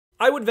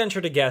I would venture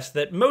to guess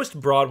that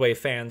most Broadway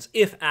fans,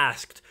 if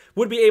asked,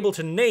 would be able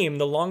to name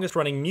the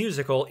longest-running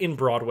musical in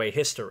Broadway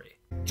history.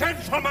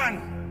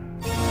 Gentlemen!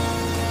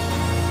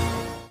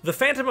 The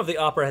Phantom of the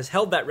Opera has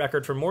held that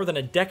record for more than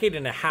a decade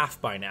and a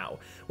half by now,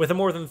 with a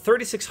more than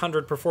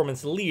 3,600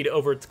 performance lead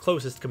over its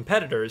closest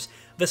competitors,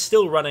 the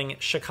still-running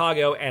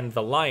Chicago and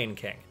The Lion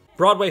King.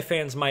 Broadway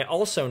fans might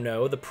also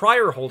know the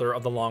prior holder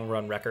of the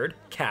long-run record,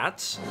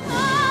 Cats.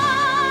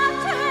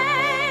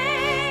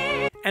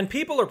 And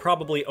people are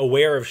probably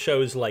aware of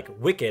shows like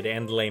Wicked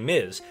and Les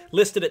Mis,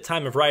 listed at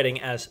time of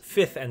writing as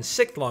 5th and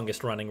 6th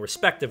longest running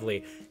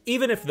respectively,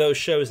 even if those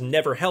shows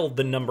never held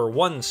the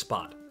 #1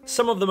 spot.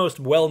 Some of the most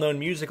well-known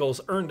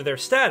musicals earned their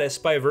status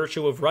by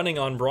virtue of running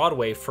on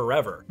Broadway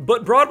forever.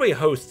 But Broadway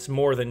hosts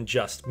more than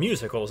just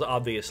musicals,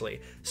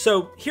 obviously.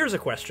 So here's a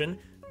question.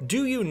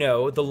 Do you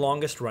know the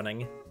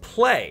longest-running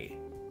play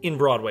in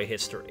Broadway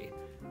history?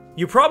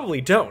 You probably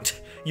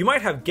don't. You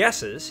might have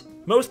guesses.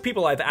 Most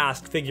people I've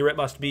asked figure it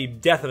must be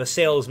Death of a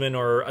Salesman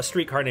or A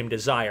Streetcar Named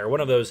Desire, one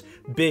of those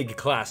big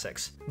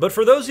classics. But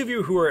for those of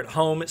you who are at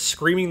home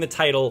screaming the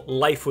title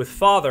Life with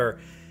Father,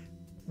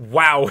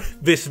 wow,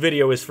 this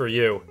video is for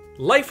you.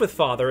 Life with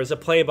Father is a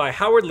play by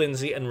Howard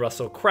Lindsay and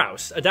Russell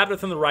Crouse, adapted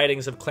from the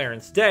writings of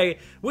Clarence Day,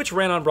 which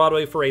ran on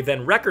Broadway for a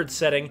then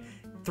record-setting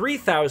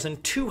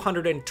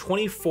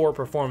 3,224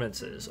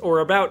 performances, or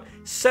about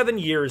 7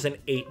 years and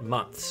 8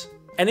 months.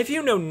 And if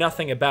you know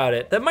nothing about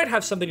it, that might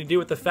have something to do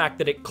with the fact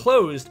that it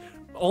closed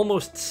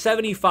almost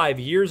 75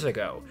 years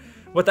ago.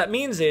 What that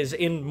means is,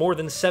 in more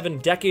than 7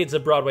 decades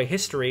of Broadway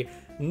history,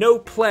 no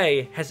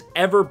play has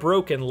ever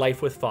broken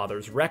Life with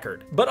Father's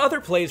record. But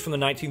other plays from the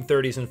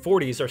 1930s and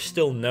 40s are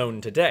still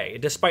known today,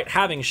 despite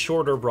having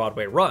shorter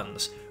Broadway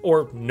runs,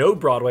 or no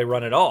Broadway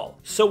run at all.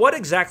 So what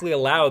exactly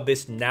allowed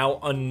this now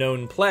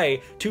unknown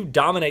play to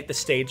dominate the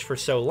stage for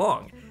so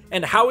long?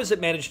 And how has it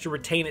managed to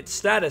retain its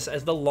status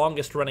as the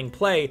longest-running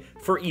play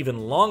for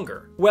even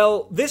longer?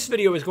 Well, this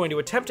video is going to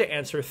attempt to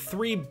answer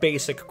 3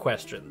 basic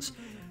questions.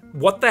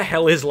 What the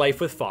hell is Life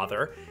with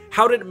Father?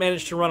 How did it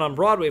manage to run on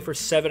Broadway for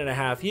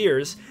 7.5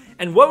 years?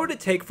 And what would it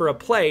take for a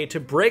play to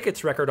break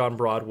its record on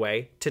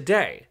Broadway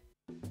today?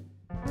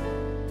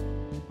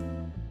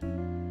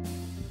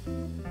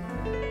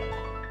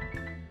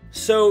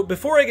 So,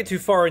 before I get too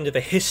far into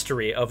the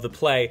history of the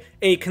play,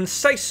 a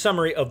concise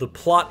summary of the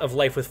plot of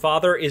Life with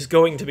Father is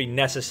going to be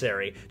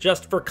necessary,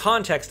 just for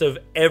context of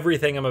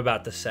everything I'm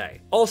about to say.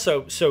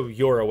 Also, so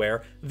you're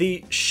aware,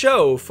 the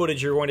show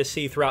footage you're going to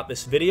see throughout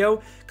this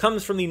video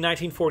comes from the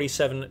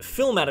 1947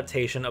 film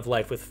adaptation of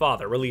Life with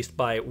Father, released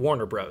by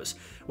Warner Bros.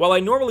 While I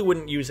normally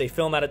wouldn't use a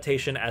film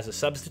adaptation as a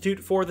substitute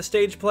for the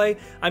stage play,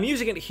 I'm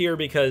using it here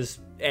because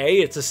A,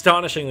 it's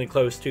astonishingly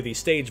close to the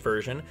stage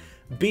version,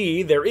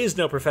 B, there is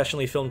no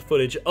professionally filmed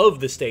footage of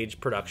the stage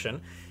production,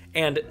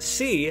 and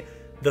C,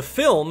 the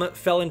film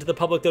fell into the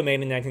public domain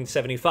in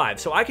 1975,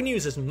 so I can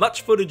use as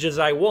much footage as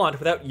I want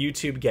without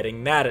YouTube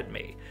getting mad at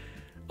me.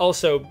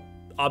 Also,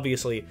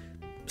 obviously,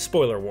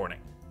 spoiler warning.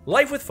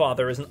 Life with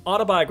Father is an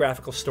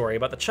autobiographical story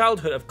about the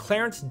childhood of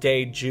Clarence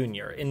Day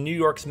Jr. in New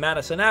York's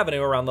Madison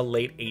Avenue around the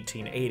late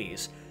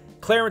 1880s.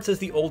 Clarence is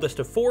the oldest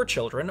of 4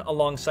 children,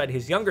 alongside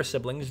his younger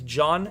siblings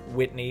John,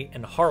 Whitney,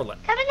 and Harlan.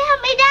 Come and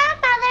help me down,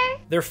 Mother!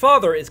 Their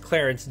father is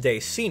Clarence Day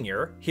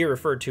Sr., here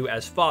referred to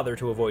as Father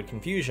to avoid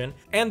confusion,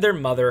 and their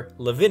mother,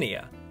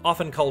 Lavinia,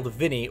 often called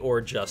Vinnie or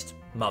just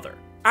Mother.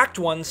 Act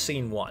 1,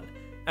 Scene 1.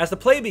 As the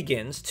play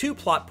begins, 2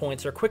 plot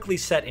points are quickly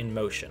set in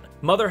motion.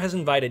 Mother has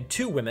invited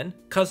 2 women,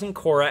 Cousin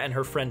Cora and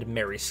her friend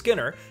Mary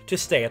Skinner, to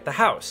stay at the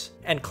house,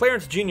 and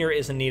Clarence Jr.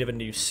 is in need of a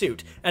new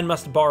suit and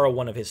must borrow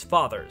one of his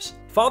father's.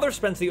 Father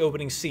spends the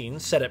opening scene,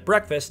 set at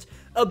breakfast,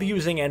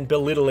 abusing and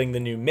belittling the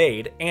new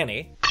maid,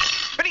 Annie.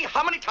 Vinnie,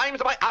 how many times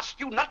have I asked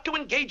you not to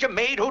engage a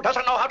maid who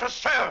doesn't know how to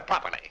serve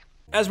properly?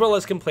 As well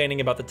as complaining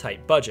about the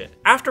tight budget.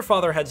 After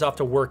Father heads off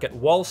to work at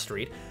Wall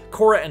Street,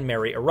 Cora and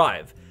Mary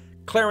arrive.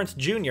 Clarence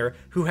Jr.,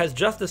 who has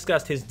just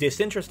discussed his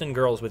disinterest in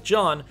girls with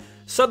John,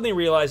 suddenly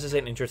realizes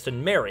an interest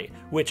in Mary,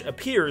 which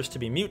appears to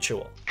be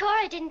mutual.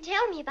 Cora didn't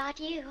tell me about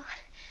you.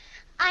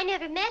 I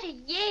never met a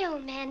Yale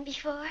man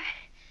before.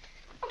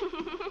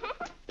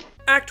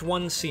 Act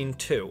 1, Scene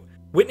 2.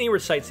 Whitney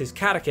recites his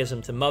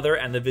catechism to Mother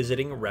and the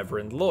visiting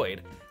Reverend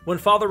Lloyd. When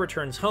Father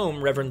returns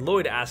home, Reverend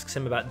Lloyd asks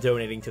him about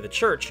donating to the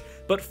church,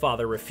 but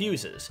Father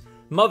refuses.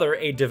 Mother,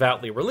 a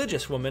devoutly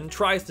religious woman,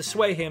 tries to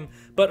sway him,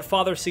 but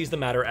Father sees the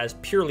matter as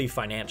purely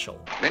financial.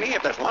 Vinnie,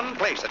 if there's one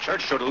place the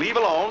church should leave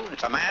alone,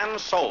 it's a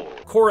man's soul.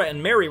 Cora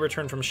and Mary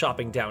return from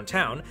shopping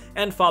downtown,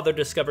 and Father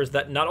discovers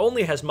that not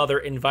only has Mother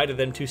invited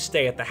them to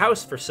stay at the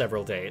house for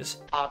several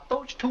days. Are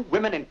those 2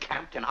 women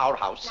encamped in our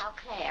house? Now,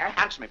 Claire.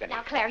 Answer me, Vinnie.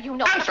 Now, Claire, you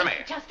know. Answer me!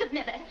 Just a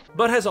minute.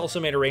 But has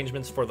also made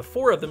arrangements for the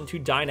 4 of them to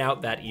dine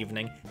out that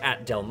evening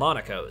at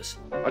Delmonico's.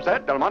 What's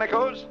that,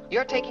 Delmonico's?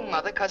 You're taking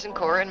Mother, Cousin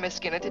Cora, and Miss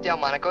Skinner to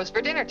Delmonico's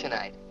for dinner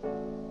tonight.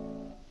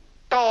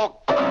 Oh,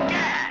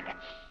 Gad!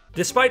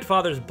 Despite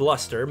Father's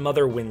bluster,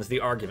 Mother wins the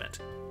argument.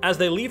 As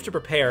they leave to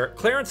prepare,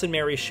 Clarence and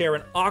Mary share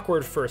an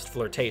awkward first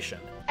flirtation.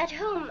 At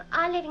home,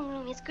 our living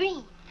room is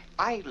green.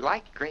 I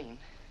like green.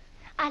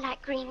 I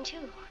like green,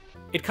 too.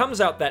 It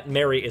comes out that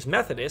Mary is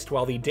Methodist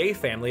while the Day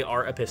family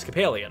are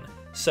Episcopalian.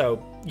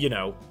 So, you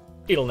know,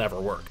 it'll never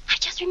work. I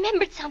just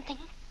remembered something.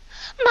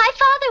 My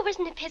father was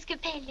an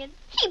Episcopalian.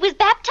 He was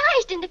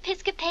baptized an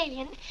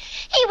Episcopalian.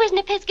 He was an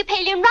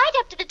Episcopalian right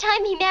up to the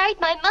time he married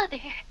my mother.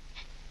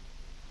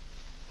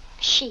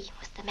 She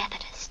was the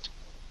Methodist.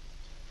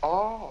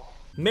 Oh.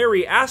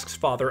 Mary asks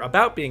Father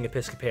about being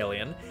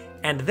Episcopalian,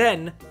 and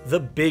then the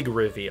big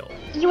reveal.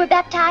 You were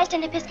baptized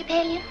an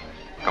Episcopalian?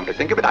 Come to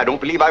think of it, I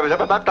don't believe I was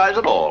ever baptized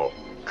at all.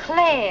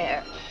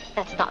 Claire,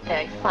 that's not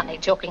very funny,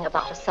 joking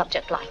about a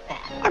subject like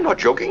that. I'm not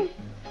joking.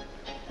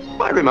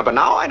 I remember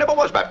now, I never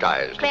was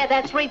baptized. Claire,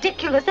 that's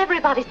ridiculous.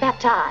 Everybody's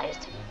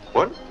baptized.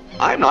 What?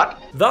 I'm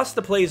not. Thus,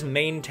 the play's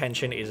main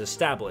tension is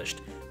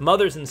established.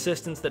 Mother's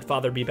insistence that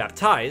Father be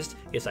baptized,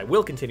 yes, I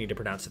will continue to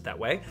pronounce it that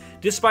way,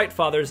 despite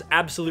Father's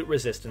absolute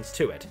resistance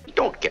to it.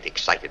 Don't get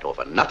excited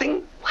over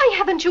nothing. Why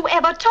haven't you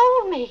ever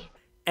told me?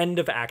 End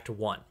of Act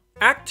 1.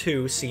 Act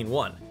 2, Scene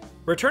 1.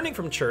 Returning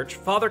from church,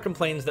 Father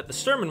complains that the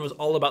sermon was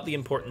all about the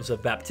importance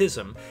of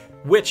baptism,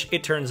 which,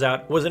 it turns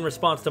out, was in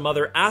response to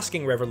Mother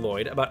asking Reverend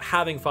Lloyd about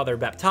having Father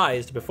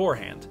baptized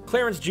beforehand.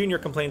 Clarence Jr.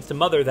 complains to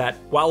Mother that,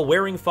 while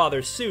wearing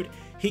Father's suit,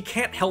 he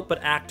can't help but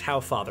act how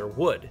Father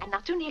would. And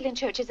not to kneel in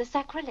church is a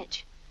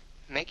sacrilege.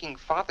 Making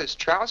Father's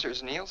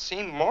trousers kneel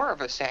seemed more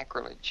of a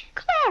sacrilege.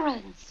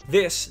 Clarence!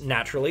 This,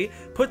 naturally,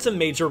 puts a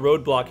major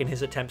roadblock in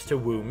his attempts to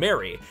woo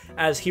Mary,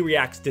 as he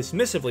reacts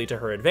dismissively to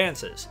her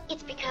advances.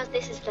 It's because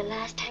this is the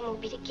last time we'll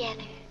be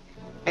together.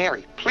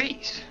 Mary,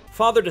 please.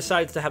 Father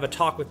decides to have a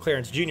talk with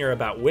Clarence Jr.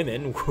 about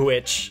women,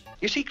 which...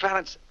 You see,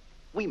 Clarence,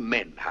 we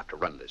men have to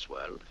run this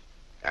world,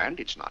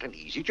 and it's not an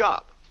easy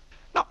job.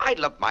 Now, I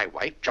love my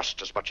wife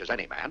just as much as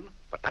any man,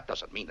 but that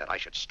doesn't mean that I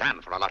should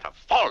stand for a lot of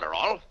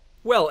falderall.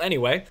 Well,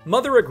 anyway,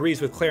 Mother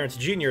agrees with Clarence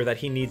Jr. that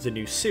he needs a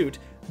new suit,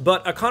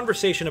 but a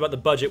conversation about the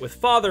budget with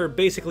Father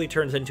basically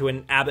turns into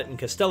an Abbott and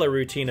Costello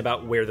routine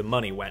about where the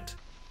money went.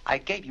 I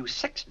gave you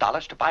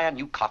 $6 to buy a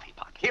new coffee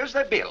pot. Here's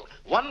the bill.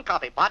 One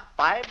coffee pot,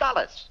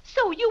 $5.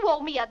 So you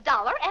owe me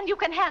 $1 and you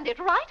can hand it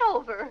right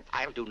over.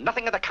 I'll do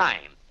nothing of the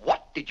kind.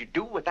 What did you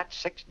do with that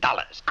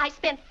 $6? I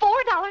spent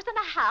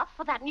 $4.50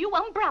 for that new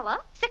umbrella,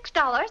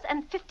 $6.50,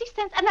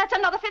 and that's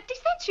another 50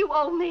 cents you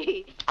owe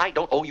me. I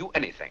don't owe you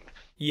anything.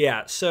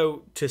 Yeah,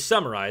 so, to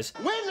summarize...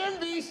 Women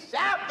be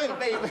shopping,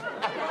 baby.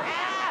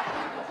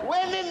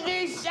 Women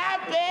be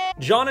shopping.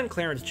 John and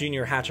Clarence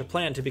Jr. hatch a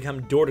plan to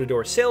become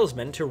door-to-door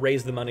salesmen to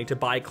raise the money to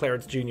buy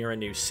Clarence Jr. a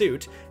new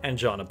suit, and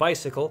John a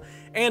bicycle,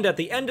 and at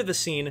the end of the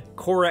scene,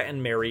 Cora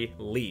and Mary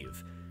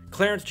leave.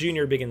 Clarence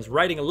Jr. begins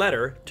writing a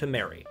letter to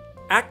Mary.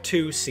 Act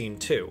 2, Scene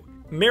 2.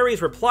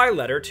 Mary's reply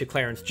letter to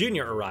Clarence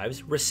Jr.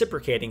 arrives,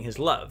 reciprocating his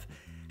love.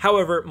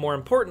 However, more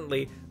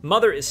importantly,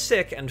 Mother is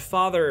sick and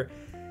Father...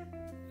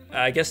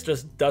 I guess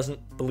just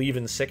doesn't believe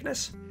in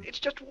sickness? It's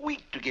just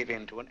weak to give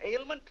in to an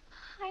ailment.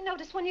 I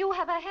notice when you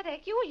have a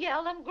headache, you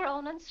yell and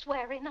groan and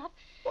swear enough.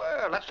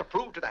 Well, that's to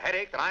prove to the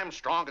headache that I'm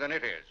stronger than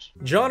it is.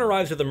 John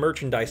arrives with the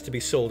merchandise to be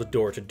sold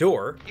door to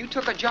door. You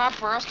took a job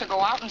for us to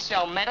go out and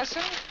sell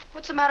medicine?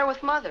 What's the matter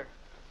with Mother?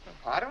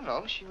 I don't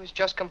know. She was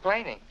just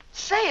complaining.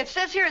 Say, it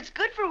says here it's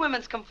good for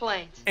women's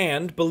complaints.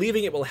 And,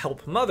 believing it will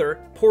help Mother,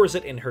 pours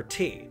it in her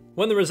tea.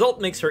 When the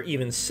result makes her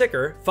even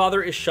sicker,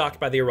 Father is shocked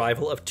by the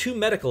arrival of 2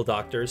 medical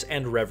doctors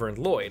and Reverend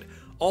Lloyd,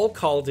 all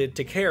called in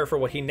to care for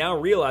what he now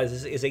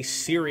realizes is a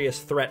serious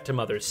threat to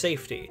Mother's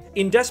safety.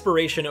 In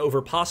desperation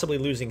over possibly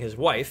losing his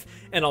wife,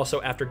 and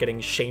also after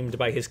getting shamed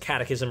by his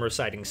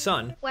catechism-reciting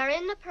son,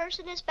 Wherein the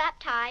person is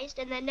baptized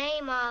in the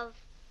name of...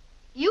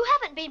 You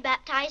haven't been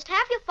baptized,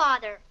 have you,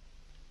 Father?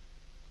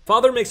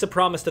 Father makes a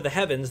promise to the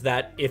heavens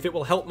that, if it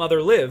will help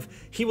Mother live,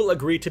 he will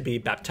agree to be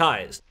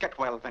baptized. Get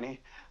well, Vinny.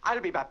 I'll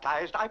be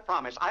baptized. I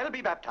promise. I'll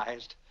be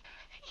baptized.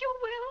 You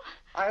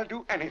will? I'll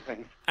do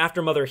anything.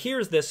 After Mother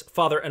hears this,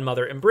 Father and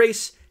Mother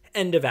embrace.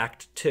 End of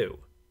Act 2.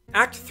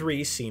 Act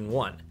 3, Scene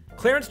 1.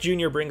 Clarence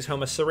Jr. brings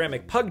home a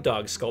ceramic pug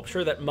dog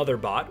sculpture that Mother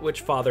bought,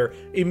 which Father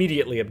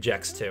immediately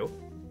objects to.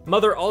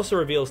 Mother also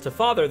reveals to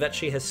Father that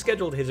she has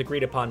scheduled his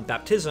agreed-upon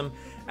baptism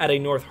at a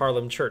North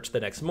Harlem church the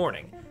next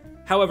morning.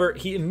 However,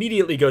 he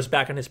immediately goes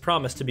back on his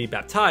promise to be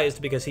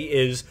baptized because he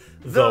is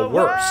the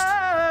worst.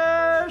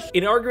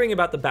 In arguing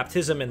about the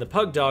baptism and the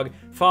pug dog,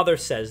 Father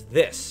says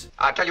this.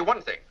 I'll tell you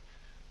one thing.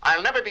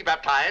 I'll never be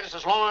baptized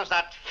as long as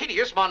that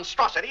hideous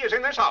monstrosity is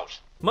in this house.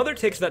 Mother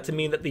takes that to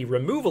mean that the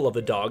removal of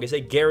the dog is a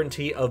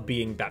guarantee of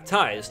being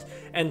baptized,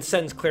 and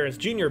sends Clarence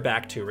Jr.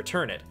 back to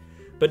return it.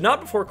 But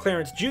not before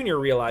Clarence Jr.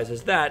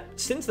 realizes that,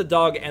 since the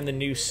dog and the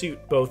new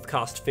suit both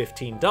cost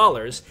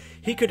 $15,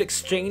 he could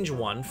exchange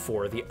one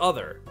for the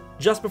other.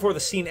 Just before the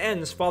scene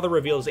ends, Father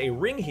reveals a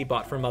ring he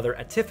bought for Mother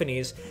at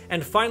Tiffany's,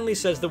 and finally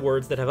says the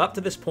words that have up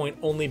to this point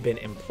only been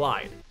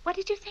implied. What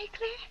did you say,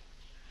 Claire?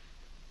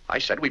 I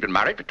said we've been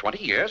married for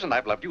 20 years, and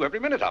I've loved you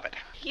every minute of it.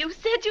 You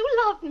said you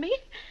loved me.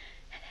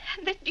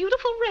 And that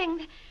beautiful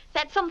ring.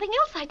 That's something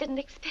else I didn't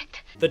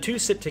expect. The two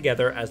sit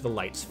together as the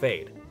lights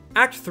fade.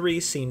 Act 3,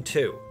 Scene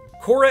 2.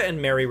 Cora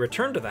and Mary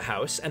return to the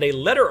house, and a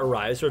letter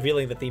arrives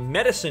revealing that the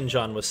medicine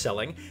John was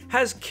selling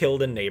has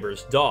killed a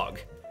neighbor's dog.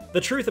 The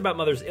truth about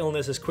Mother's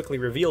illness is quickly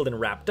revealed and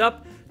wrapped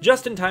up,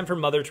 just in time for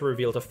Mother to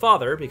reveal to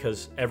Father,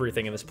 because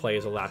everything in this play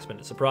is a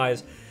last-minute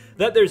surprise,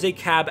 that there's a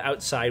cab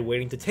outside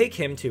waiting to take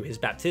him to his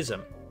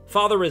baptism.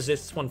 Father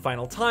resists one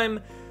final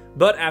time,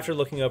 but after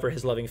looking over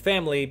his loving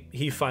family,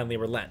 he finally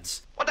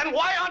relents. Well, then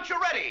why aren't you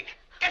ready?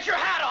 Get your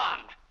hat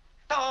on!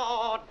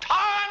 Oh,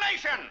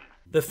 tarnation!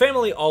 The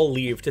family all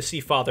leave to see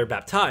Father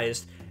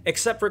baptized,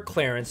 except for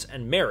Clarence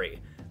and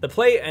Mary. The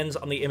play ends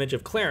on the image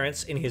of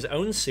Clarence in his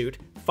own suit,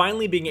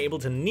 finally being able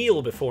to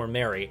kneel before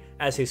Mary,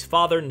 as his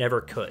father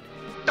never could.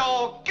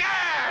 Oh,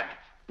 gad!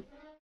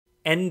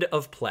 End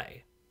of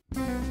play.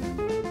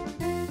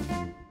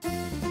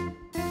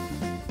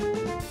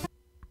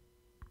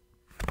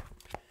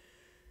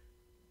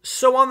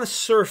 So on the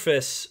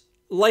surface,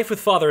 Life with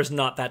Father is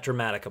not that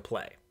dramatic a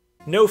play.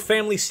 No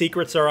family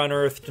secrets are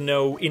unearthed,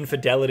 no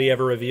infidelity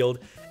ever revealed.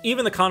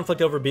 Even the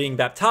conflict over being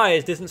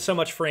baptized isn't so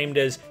much framed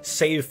as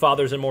save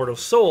Father's immortal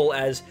soul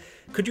as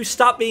could you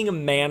stop being a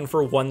man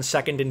for 1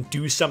 second and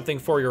do something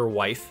for your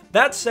wife?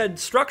 That said,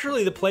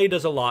 structurally the play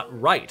does a lot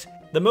right.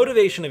 The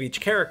motivation of each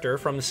character,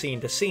 from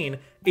scene to scene,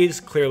 is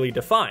clearly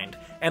defined,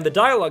 and the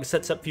dialogue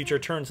sets up future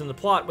turns in the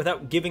plot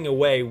without giving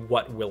away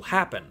what will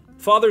happen.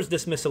 Father's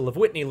dismissal of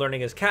Whitney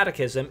learning his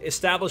catechism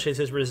establishes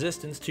his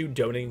resistance to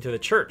donating to the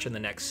church in the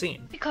next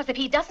scene. Because if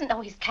he doesn't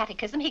know his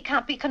catechism, he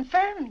can't be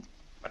confirmed.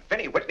 But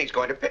Vinnie Whitney's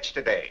going to pitch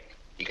today.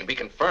 He can be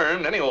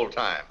confirmed any old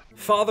time.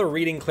 Father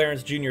reading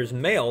Clarence Jr.'s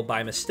mail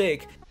by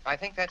mistake. I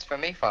think that's for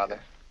me, Father.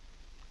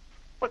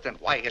 But then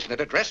why isn't it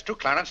addressed to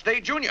Clarence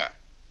Day Jr.?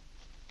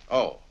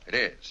 Oh, it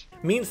is.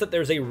 Means that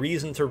there's a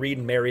reason to read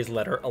Mary's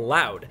letter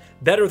aloud,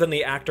 better than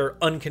the actor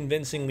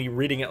unconvincingly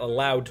reading it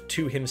aloud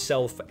to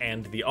himself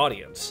and the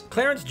audience.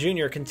 Clarence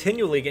Jr.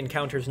 continually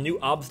encounters new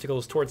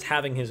obstacles towards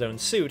having his own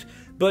suit,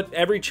 but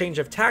every change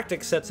of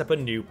tactic sets up a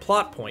new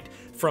plot point,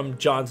 from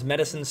John's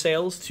medicine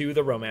sales to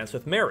the romance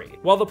with Mary.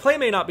 While the play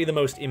may not be the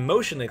most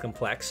emotionally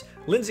complex,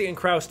 Lindsay and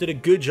Krause did a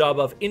good job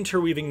of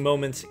interweaving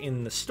moments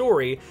in the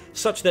story,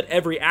 such that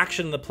every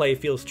action in the play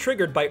feels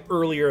triggered by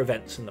earlier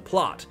events in the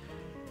plot.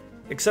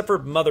 Except for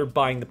Mother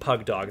buying the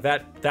pug dog,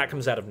 that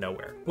comes out of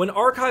nowhere. When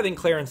archiving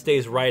Clarence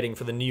Day's writing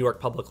for the New York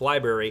Public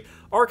Library,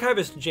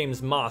 archivist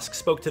James Mosk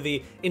spoke to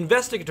the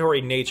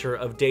investigatory nature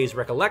of Day's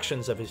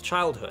recollections of his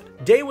childhood.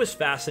 Day was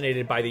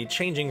fascinated by the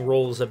changing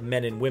roles of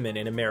men and women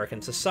in American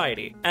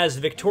society, as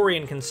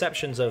Victorian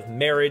conceptions of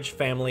marriage,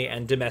 family,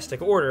 and domestic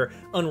order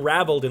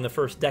unraveled in the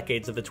first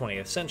decades of the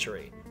 20th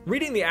century.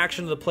 Reading the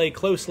action of the play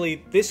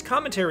closely, this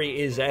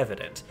commentary is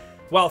evident.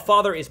 While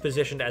Father is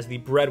positioned as the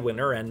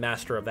breadwinner and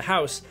master of the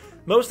house,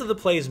 most of the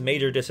play's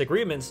major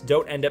disagreements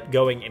don't end up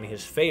going in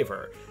his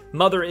favor.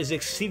 Mother is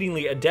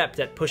exceedingly adept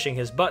at pushing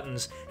his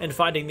buttons and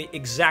finding the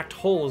exact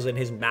holes in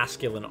his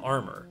masculine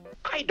armor.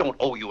 I don't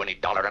owe you any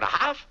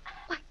 $1.50.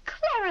 Why,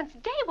 Clarence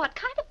Day, what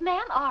kind of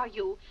man are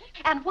you?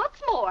 And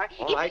what's more,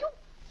 if you...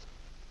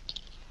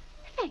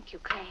 Thank you,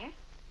 Claire.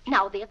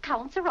 Now the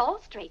accounts are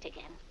all straight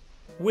again.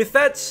 With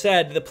that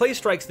said, the play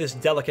strikes this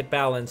delicate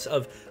balance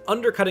of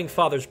undercutting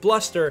Father's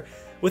bluster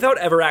without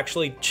ever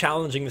actually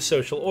challenging the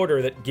social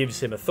order that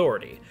gives him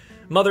authority.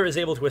 Mother is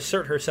able to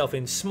assert herself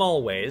in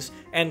small ways,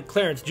 and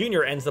Clarence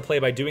Jr. ends the play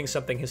by doing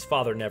something his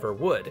father never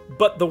would.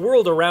 But the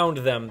world around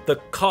them, the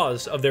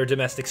cause of their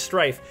domestic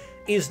strife,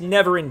 is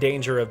never in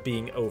danger of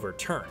being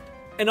overturned.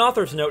 An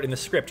author's note in the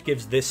script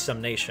gives this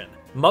summation.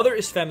 Mother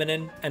is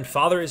feminine, and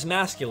Father is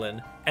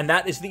masculine, and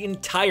that is the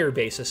entire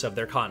basis of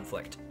their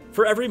conflict.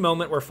 For every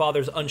moment where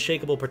Father's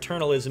unshakable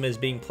paternalism is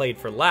being played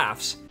for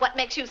laughs... What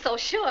makes you so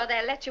sure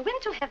they'll let you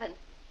into heaven?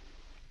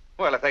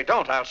 Well, if they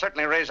don't, I'll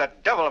certainly raise a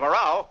devil of a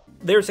row.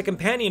 There's a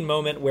companion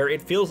moment where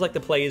it feels like the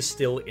play is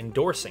still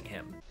endorsing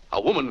him.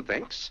 A woman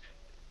thinks...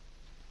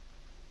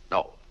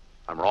 No,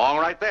 I'm wrong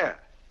right there.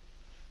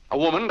 A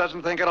woman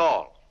doesn't think at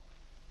all.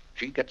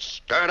 She gets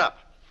stirred up.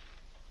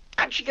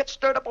 And she gets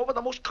stirred up over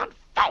the most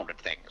confounded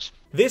things.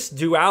 This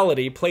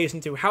duality plays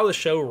into how the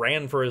show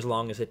ran for as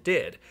long as it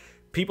did.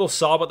 People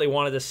saw what they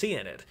wanted to see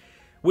in it.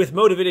 With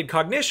motivated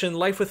cognition,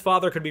 Life with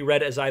Father could be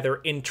read as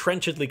either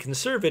entrenchedly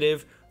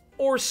conservative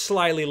or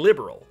slyly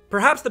liberal.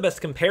 Perhaps the best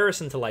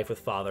comparison to Life with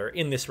Father,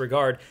 in this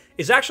regard,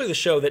 is actually the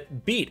show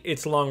that beat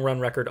its long-run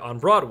record on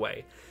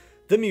Broadway,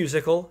 the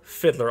musical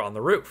Fiddler on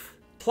the Roof.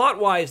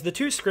 Plot-wise, the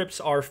two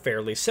scripts are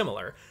fairly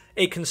similar.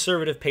 A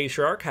conservative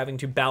patriarch having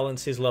to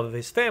balance his love of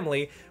his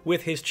family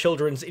with his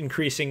children's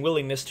increasing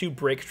willingness to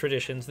break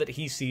traditions that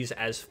he sees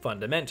as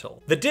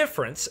fundamental. The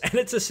difference, and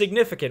it's a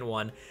significant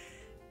one,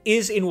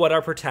 is in what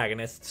our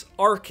protagonist's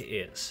arc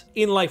is.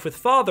 In Life with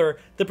Father,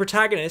 the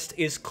protagonist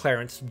is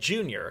Clarence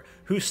Jr.,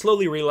 who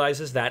slowly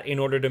realizes that in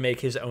order to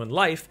make his own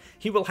life,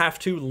 he will have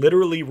to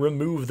literally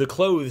remove the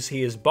clothes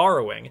he is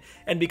borrowing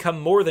and become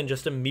more than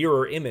just a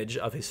mirror image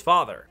of his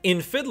father.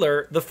 In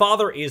Fiddler, the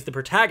father is the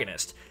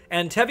protagonist,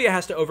 and Tevye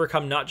has to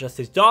overcome not just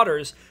his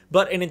daughters,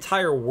 but an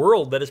entire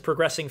world that is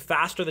progressing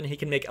faster than he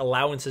can make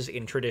allowances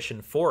in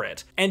tradition for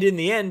it. And in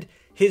the end,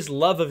 his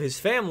love of his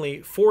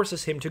family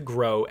forces him to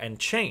grow and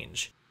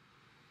change.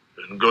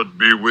 And God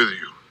be with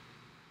you.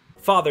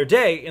 Father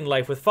Day, in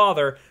Life with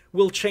Father,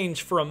 will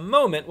change for a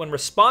moment when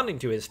responding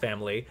to his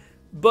family,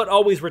 but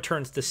always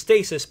returns to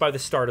stasis by the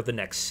start of the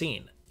next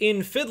scene.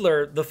 In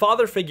Fiddler, the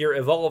father figure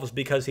evolves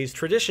because his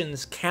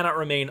traditions cannot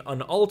remain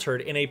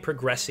unaltered in a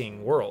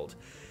progressing world.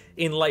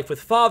 In Life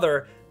with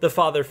Father, the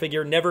father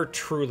figure never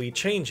truly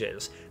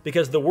changes,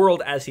 because the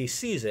world as he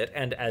sees it,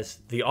 and as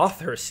the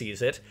author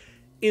sees it,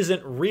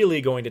 isn't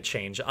really going to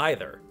change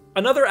either.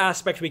 Another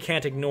aspect we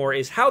can't ignore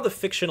is how the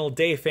fictional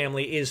Day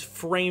family is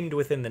framed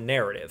within the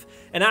narrative,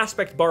 an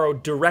aspect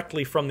borrowed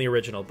directly from the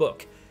original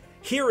book.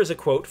 Here is a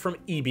quote from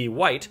E.B.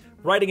 White,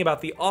 writing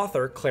about the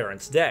author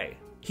Clarence Day.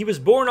 He was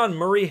born on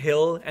Murray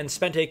Hill and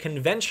spent a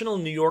conventional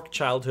New York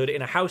childhood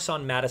in a house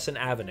on Madison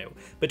Avenue,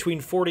 between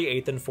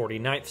 48th and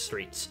 49th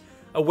Streets.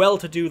 A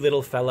well-to-do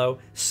little fellow,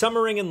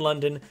 summering in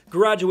London,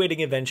 graduating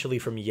eventually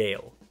from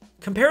Yale.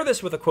 Compare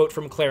this with a quote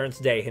from Clarence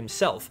Day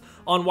himself,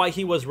 on why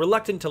he was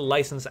reluctant to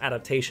license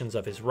adaptations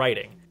of his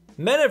writing.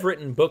 Men have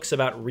written books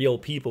about real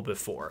people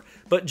before,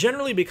 but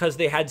generally because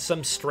they had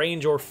some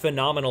strange or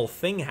phenomenal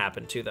thing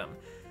happen to them.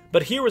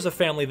 But here was a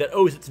family that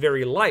owes its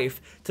very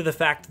life to the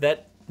fact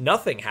that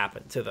nothing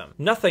happened to them.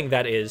 Nothing,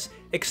 that is,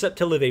 except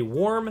to live a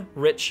warm,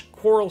 rich,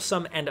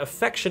 quarrelsome, and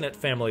affectionate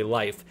family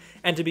life,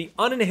 and to be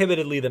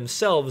uninhibitedly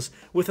themselves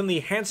within the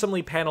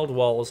handsomely paneled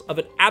walls of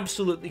an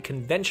absolutely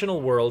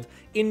conventional world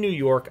in New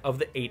York of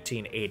the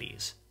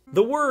 1880s.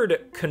 The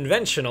word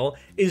conventional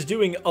is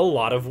doing a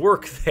lot of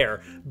work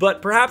there,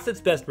 but perhaps it's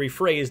best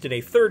rephrased in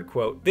a third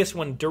quote, this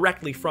one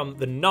directly from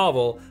the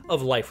novel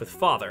of Life with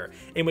Father,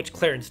 in which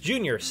Clarence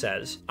Jr.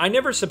 says, "I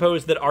never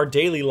supposed that our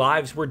daily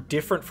lives were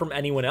different from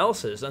anyone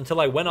else's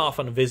until I went off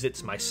on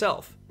visits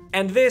myself."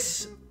 And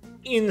this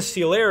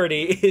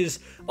insularity is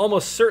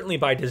almost certainly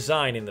by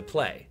design in the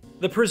play.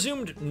 The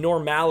presumed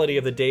normality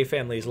of the Day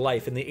family's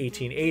life in the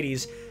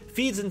 1880s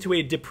feeds into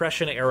a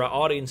Depression-era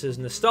audience's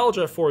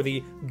nostalgia for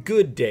the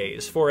good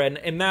days, for an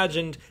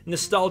imagined,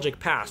 nostalgic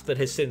past that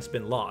has since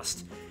been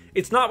lost.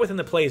 It's not within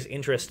the play's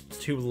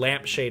interest to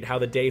lampshade how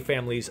the Day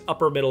family's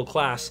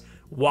upper-middle-class,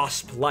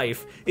 WASP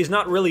life is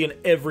not really an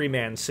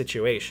everyman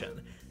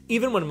situation.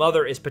 Even when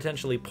Mother is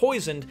potentially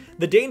poisoned,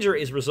 the danger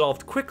is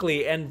resolved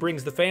quickly and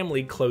brings the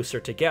family closer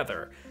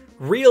together.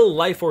 Real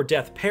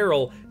life-or-death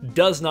peril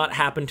does not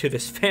happen to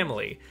this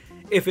family.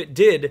 If it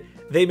did,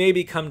 they may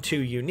become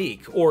too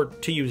unique, or,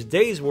 to use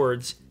Day's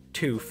words,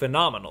 too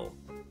phenomenal.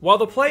 While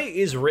the play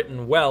is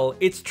written well,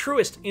 its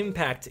truest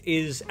impact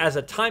is as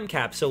a time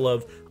capsule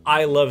of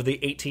I love the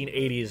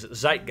 1880s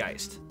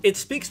zeitgeist. It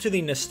speaks to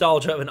the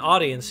nostalgia of an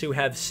audience who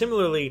have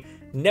similarly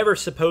never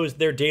supposed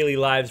their daily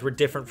lives were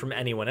different from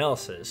anyone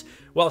else's,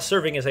 while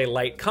serving as a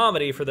light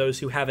comedy for those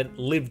who haven't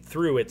lived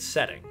through its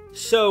setting.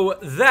 So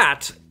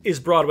that is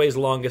Broadway's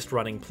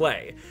longest-running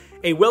play.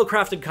 A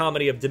well-crafted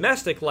comedy of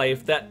domestic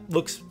life that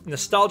looks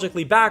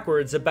nostalgically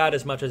backwards about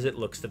as much as it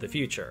looks to the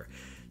future.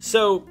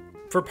 So,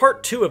 for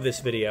part 2 of this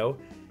video,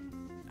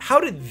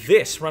 how did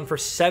this run for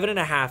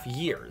 7.5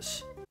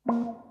 years?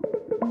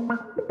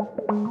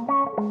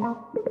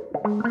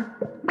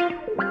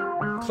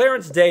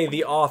 Clarence Day,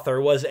 the author,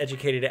 was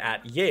educated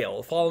at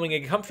Yale, following a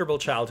comfortable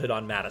childhood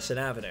on Madison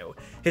Avenue.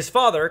 His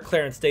father,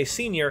 Clarence Day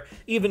Sr.,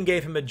 even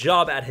gave him a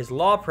job at his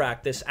law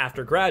practice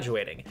after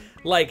graduating,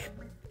 like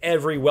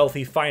every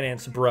wealthy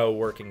finance bro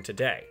working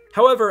today.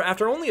 However,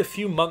 after only a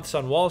few months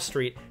on Wall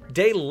Street,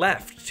 Day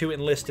left to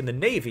enlist in the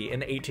Navy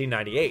in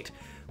 1898,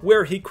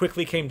 where he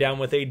quickly came down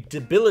with a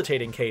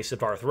debilitating case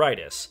of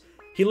arthritis.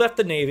 He left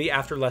the Navy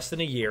after less than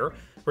a year,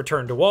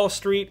 returned to Wall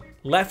Street,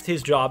 left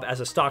his job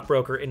as a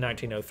stockbroker in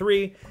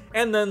 1903,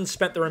 and then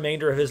spent the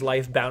remainder of his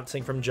life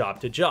bouncing from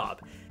job to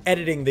job,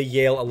 editing the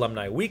Yale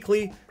Alumni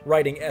Weekly,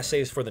 writing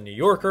essays for The New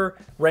Yorker,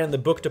 ran the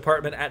book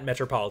department at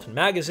Metropolitan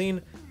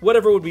Magazine,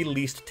 whatever would be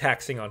least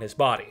taxing on his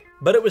body.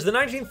 But it was the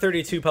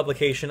 1932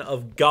 publication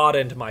of God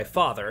and My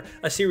Father,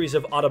 a series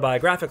of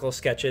autobiographical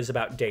sketches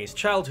about Day's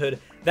childhood,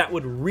 that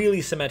would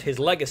really cement his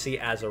legacy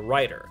as a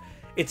writer.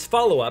 Its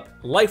follow-up,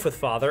 Life with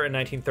Father in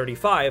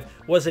 1935,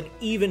 was an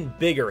even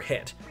bigger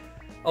hit,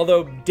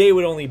 although Day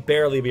would only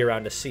barely be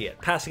around to see it,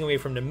 passing away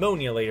from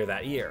pneumonia later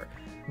that year.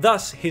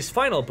 Thus, his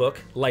final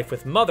book, Life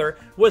with Mother,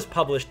 was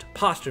published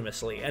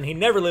posthumously, and he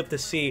never lived to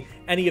see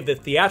any of the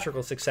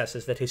theatrical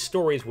successes that his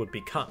stories would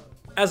become.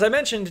 As I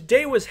mentioned,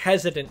 Day was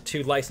hesitant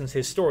to license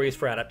his stories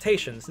for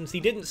adaptation, since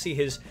he didn't see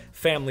his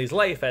family's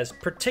life as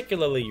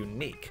particularly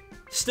unique.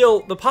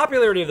 Still, the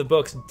popularity of the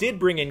books did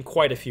bring in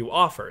quite a few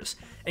offers,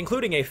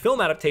 including a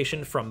film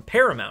adaptation from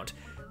Paramount,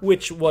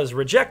 which was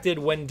rejected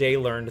when Day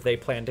learned they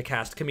planned to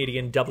cast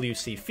comedian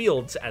W.C.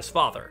 Fields as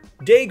Father.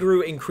 Day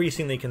grew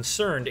increasingly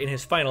concerned in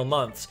his final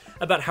months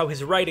about how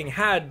his writing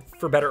had,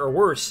 for better or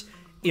worse,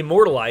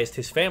 immortalized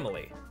his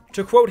family.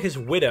 To quote his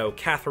widow,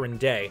 Catherine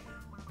Day,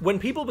 "When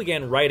people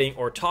began writing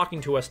or talking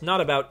to us not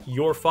about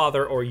your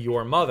father or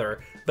your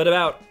mother, but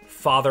about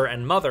father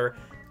and mother,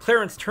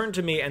 Clarence turned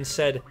to me and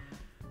said,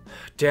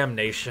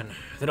 Damnation.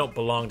 They don't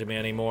belong to me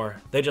anymore.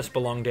 They just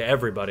belong to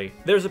everybody.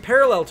 There's a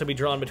parallel to be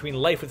drawn between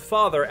Life with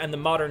Father and the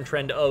modern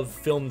trend of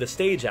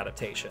film-to-stage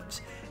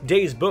adaptations.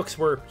 Day's books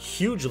were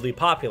hugely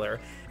popular,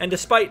 and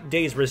despite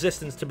Day's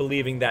resistance to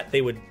believing that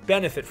they would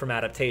benefit from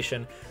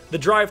adaptation, the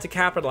drive to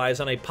capitalize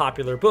on a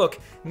popular book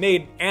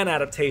made an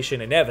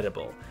adaptation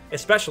inevitable,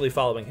 especially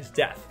following his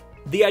death.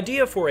 The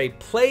idea for a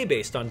play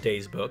based on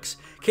Day's books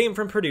came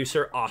from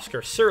producer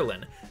Oscar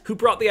Serlin, who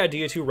brought the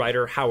idea to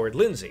writer Howard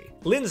Lindsay.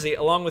 Lindsay,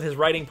 along with his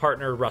writing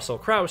partner Russell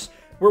Crouse,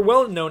 were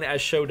well known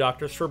as show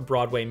doctors for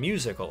Broadway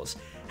musicals,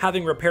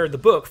 having repaired the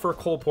book for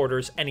Cole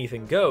Porter's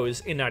Anything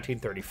Goes in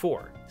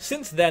 1934.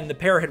 Since then, the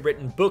pair had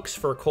written books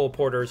for Cole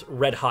Porter's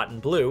Red Hot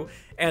and Blue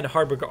and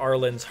Harbinger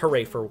Arlen's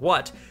Hooray for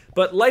What,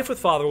 but Life with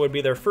Father would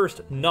be their first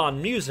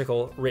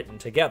non-musical written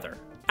together.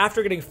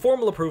 After getting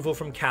formal approval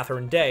from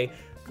Catherine Day,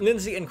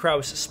 Lindsay and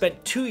Crouse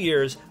spent 2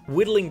 years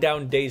whittling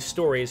down Day's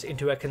stories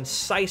into a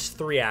concise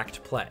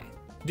 3-act play.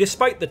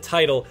 Despite the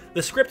title,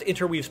 the script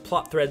interweaves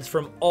plot threads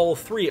from all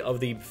 3 of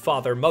the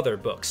Father-Mother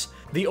books.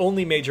 The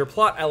only major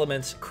plot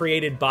elements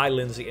created by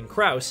Lindsay and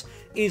Crouse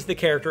is the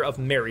character of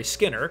Mary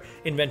Skinner,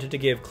 invented to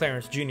give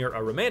Clarence Jr.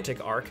 a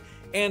romantic arc,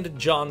 and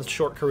John's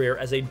short career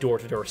as a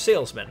door-to-door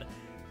salesman,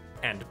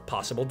 and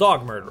possible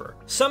dog murderer.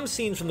 Some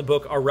scenes from the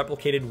book are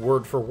replicated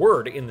word for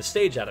word in the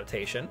stage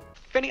adaptation.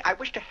 Finney, I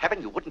wish to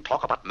heaven you wouldn't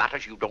talk about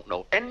matters you don't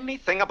know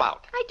anything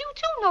about. I do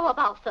too know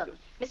about them.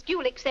 Miss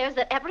Gulick says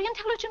that every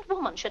intelligent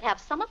woman should have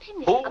some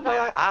opinion Who, about... may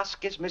I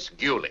ask, is Miss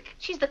Gulick?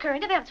 She's the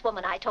current events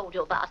woman I told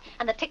you about,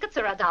 and the tickets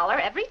are $1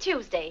 every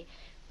Tuesday.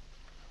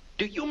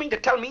 Do you mean to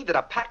tell me that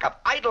a pack of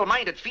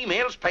idle-minded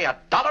females pay $1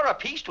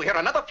 apiece to hear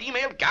another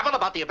female gabble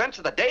about the events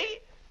of the day?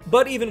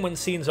 But even when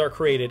scenes are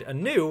created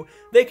anew,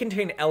 they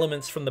contain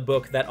elements from the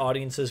book that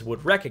audiences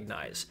would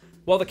recognize.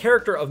 While the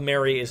character of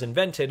Mary is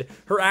invented,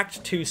 her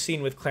Act 2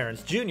 scene with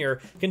Clarence Jr.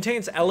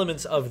 contains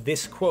elements of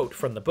this quote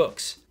from the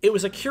books. It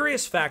was a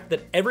curious fact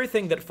that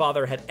everything that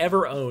Father had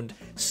ever owned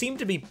seemed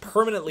to be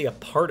permanently a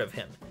part of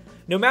him.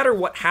 No matter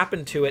what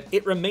happened to it,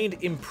 it remained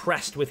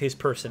impressed with his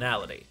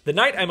personality. The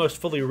night I most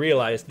fully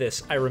realized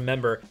this, I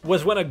remember,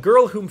 was when a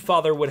girl whom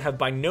Father would have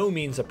by no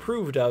means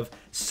approved of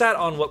sat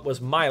on what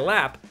was my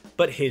lap,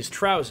 but his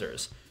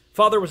trousers.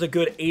 Father was a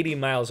good 80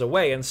 miles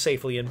away and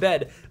safely in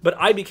bed, but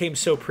I became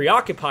so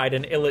preoccupied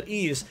and ill at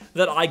ease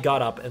that I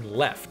got up and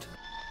left.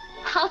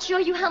 I'll show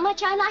you how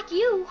much I like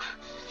you.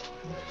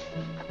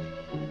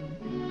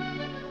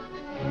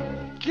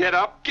 Get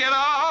up, get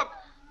up!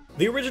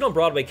 The original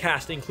Broadway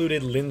cast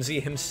included Lindsay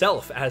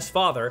himself as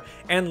Father,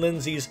 and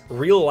Lindsay's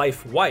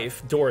real-life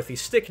wife, Dorothy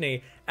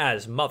Stickney,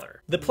 as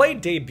Mother. The play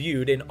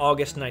debuted in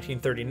August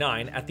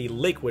 1939 at the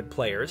Lakewood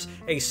Players,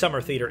 a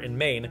summer theater in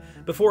Maine,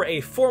 before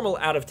a formal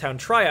out-of-town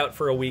tryout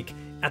for a week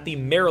at the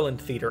Maryland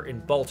Theater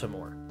in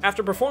Baltimore.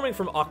 After performing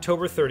from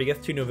October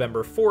 30th to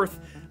November 4th,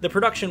 the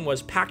production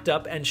was packed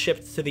up and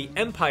shipped to the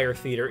Empire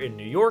Theater in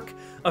New York,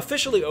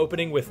 officially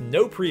opening with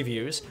no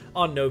previews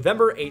on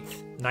November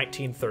 8th,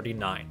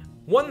 1939.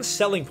 One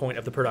selling point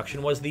of the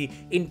production was the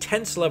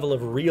intense level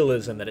of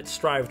realism that it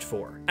strived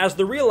for. As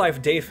the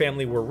real-life Day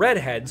family were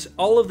redheads,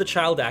 all of the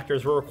child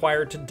actors were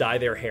required to dye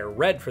their hair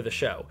red for the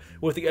show,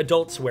 with the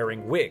adults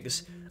wearing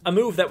wigs. A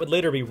move that would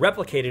later be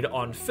replicated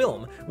on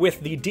film,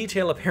 with the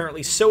detail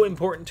apparently so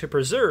important to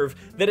preserve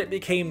that it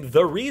became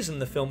the reason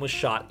the film was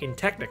shot in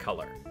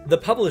Technicolor. The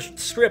published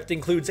script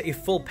includes a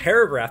full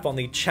paragraph on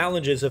the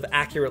challenges of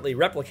accurately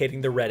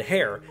replicating the red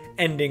hair,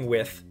 ending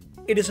with,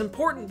 "It is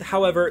important,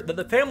 however, that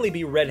the family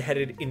be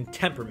red-headed in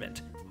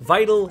temperament,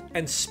 vital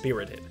and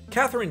spirited."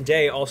 Catherine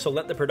Day also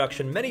lent the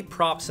production many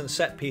props and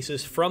set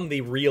pieces from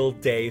the real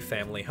Day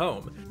family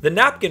home. The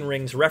napkin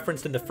rings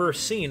referenced in the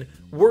first scene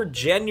were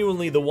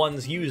genuinely the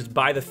ones used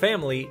by the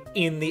family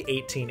in the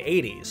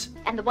 1880s.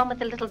 And the one with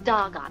the little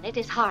dog on it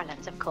is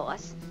Harlan's, of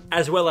course.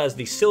 As well as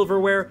the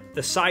silverware,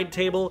 the side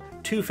table,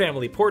 2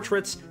 family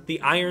portraits,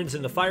 the irons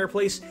in the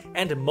fireplace,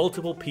 and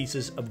multiple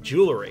pieces of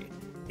jewelry.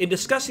 In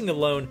discussing the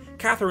loan,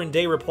 Catherine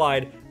Day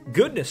replied,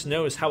 "Goodness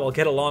knows how I'll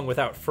get along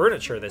without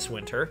furniture this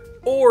winter."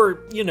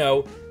 Or, you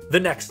know, the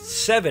next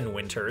 7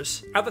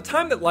 winters. At the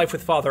time that Life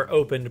with Father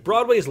opened,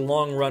 Broadway's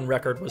long-run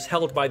record was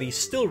held by the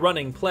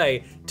still-running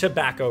play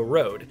Tobacco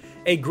Road,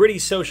 a gritty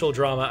social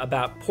drama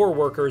about poor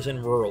workers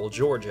in rural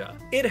Georgia.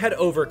 It had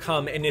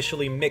overcome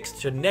initially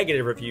mixed to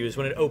negative reviews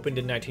when it opened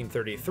in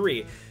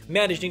 1933,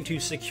 managing to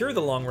secure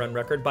the long-run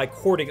record by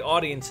courting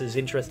audiences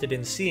interested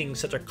in seeing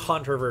such a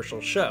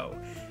controversial show,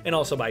 and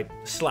also by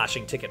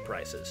slashing ticket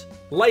prices.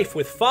 Life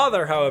with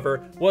Father,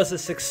 however, was a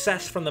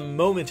success from the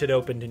moment it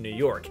opened in New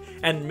York,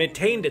 and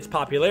maintained its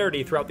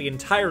popularity throughout the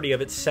entirety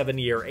of its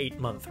 7-year,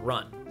 8-month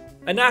run.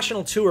 A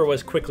national tour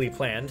was quickly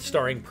planned,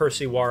 starring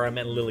Percy Wareham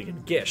and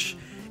Lillian Gish.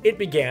 It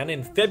began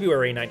in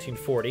February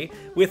 1940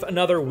 with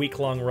another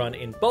week-long run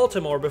in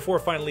Baltimore before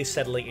finally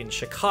settling in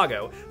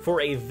Chicago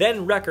for a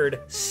then-record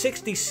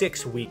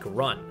 66-week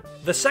run.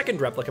 The second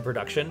replica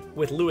production,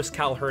 with Lewis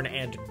Calhern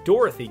and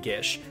Dorothy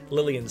Gish,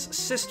 Lillian's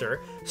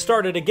sister,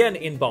 started again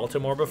in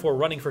Baltimore before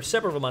running for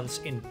several months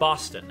in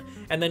Boston,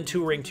 and then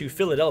touring to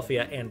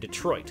Philadelphia and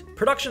Detroit.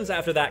 Productions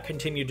after that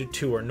continued to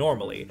tour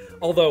normally,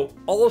 although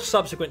all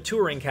subsequent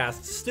touring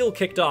casts still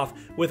kicked off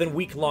with a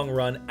week-long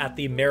run at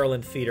the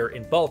Maryland Theater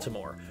in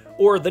Baltimore,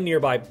 or the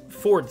nearby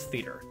Ford's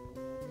Theater.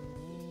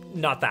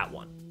 Not that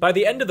one. By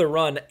the end of the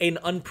run, an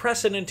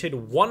unprecedented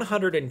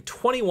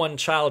 121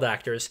 child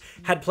actors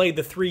had played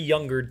the three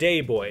younger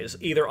Day Boys,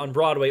 either on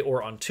Broadway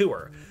or on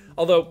tour.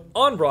 Although,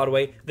 on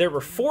Broadway, there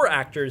were 4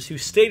 actors who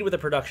stayed with the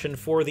production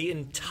for the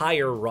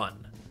entire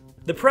run.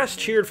 The press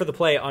cheered for the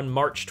play on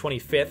March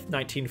 25,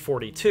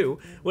 1942,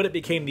 when it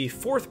became the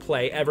 4th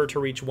play ever to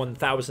reach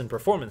 1,000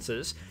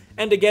 performances,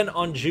 and again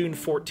on June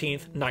 14,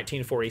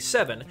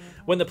 1947,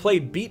 when the play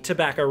beat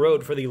Tobacco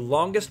Road for the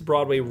longest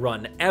Broadway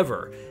run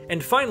ever,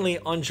 and finally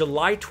on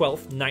July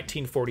 12,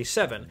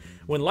 1947,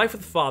 when Life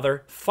with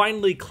Father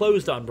finally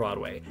closed on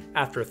Broadway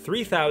after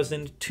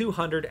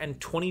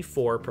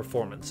 3,224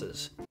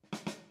 performances.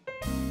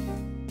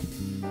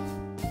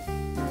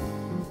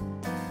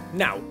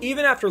 Now,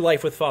 even after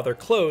Life with Father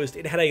closed,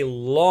 it had a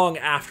long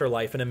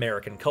afterlife in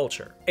American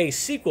culture. A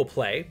sequel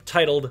play,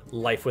 titled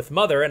Life with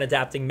Mother and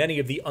adapting many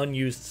of the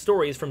unused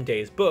stories from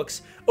Day's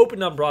books,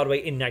 opened on Broadway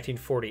in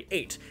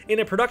 1948, in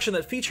a production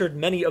that featured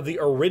many of the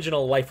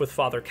original Life with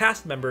Father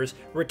cast members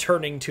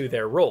returning to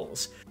their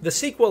roles. The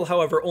sequel,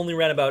 however, only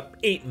ran about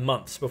 8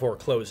 months before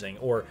closing,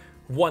 or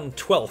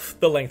 1/12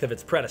 the length of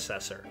its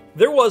predecessor.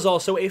 There was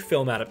also a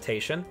film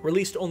adaptation,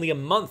 released only a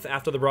month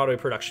after the Broadway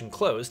production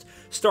closed,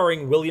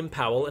 starring William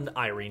Powell and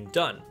Irene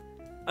Dunne.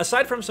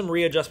 Aside from some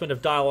readjustment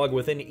of dialogue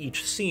within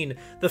each scene,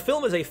 the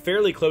film is a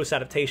fairly close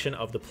adaptation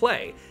of the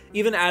play,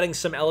 even adding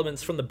some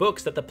elements from the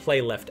books that the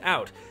play left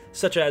out,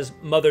 such as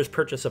Mother's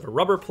purchase of a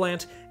rubber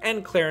plant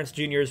and Clarence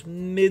Jr.'s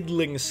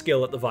middling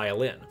skill at the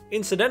violin.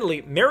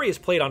 Incidentally, Mary is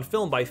played on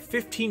film by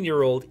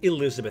 15-year-old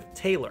Elizabeth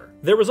Taylor.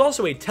 There was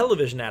also a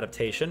television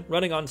adaptation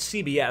running on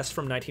CBS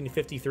from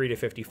 1953 to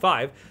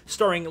 55,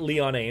 starring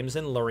Leon Ames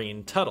and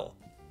Lorene Tuttle.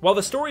 While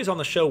the stories on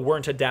the show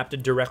weren't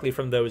adapted directly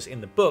from those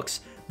in the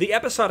books, the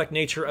episodic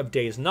nature of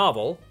Day's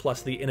novel,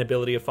 plus the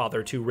inability of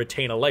Father to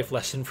retain a life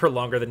lesson for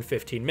longer than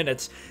 15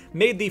 minutes,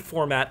 made the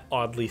format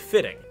oddly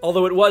fitting,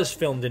 although it was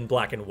filmed in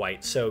black and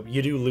white, so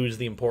you do lose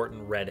the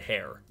important red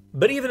hair.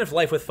 But even if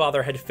Life with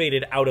Father had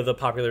faded out of the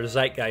popular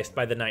zeitgeist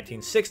by the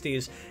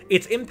 1960s,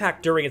 its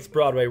impact during its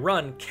Broadway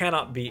run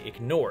cannot be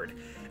ignored.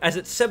 As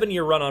its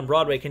 7-year run on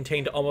Broadway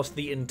contained almost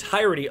the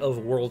entirety of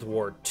World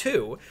War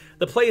II,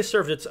 the play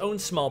served its own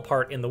small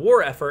part in the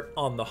war effort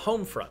on the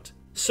home front.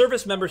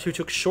 Service members who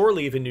took shore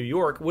leave in New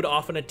York would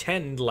often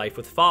attend Life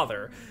with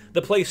Father,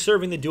 the play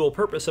serving the dual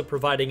purpose of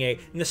providing a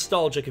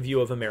nostalgic view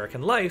of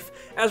American life,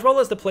 as well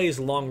as the play's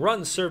long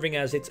run serving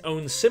as its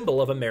own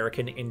symbol of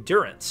American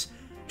endurance.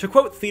 To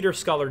quote theater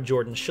scholar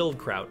Jordan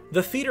Schildkraut,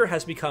 "The theater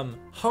has become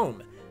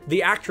home.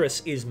 The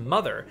actress is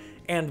mother,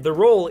 and the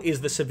role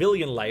is the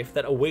civilian life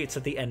that awaits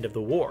at the end of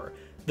the war.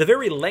 The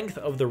very length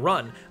of the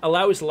run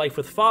allows Life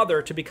with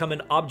Father to become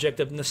an object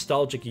of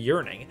nostalgic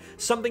yearning,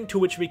 something to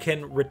which we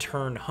can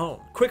return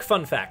home." Quick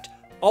fun fact,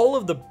 all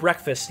of the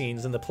breakfast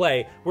scenes in the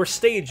play were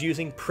staged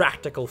using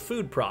practical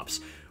food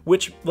props,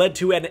 which led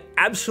to an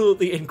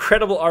absolutely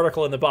incredible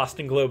article in the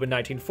Boston Globe in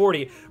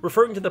 1940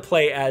 referring to the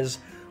play as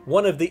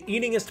one of the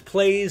eatingest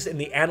plays in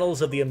the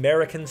annals of the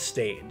American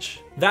stage.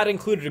 That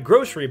included a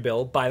grocery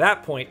bill, by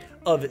that point,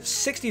 of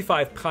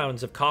 65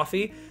 pounds of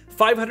coffee,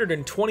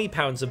 520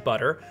 pounds of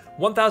butter,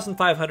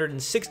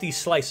 1,560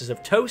 slices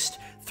of toast,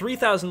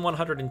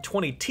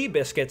 3,120 tea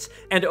biscuits,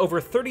 and over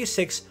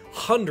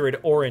 3,600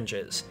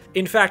 oranges.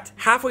 In fact,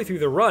 halfway through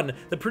the run,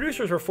 the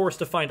producers were forced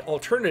to find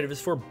alternatives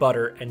for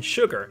butter and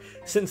sugar,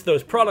 since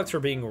those products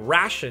were being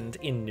rationed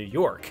in New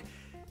York.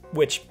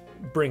 Which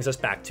brings us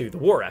back to the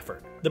war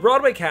effort. The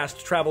Broadway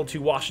cast traveled to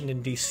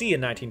Washington, D.C.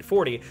 in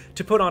 1940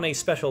 to put on a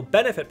special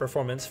benefit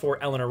performance for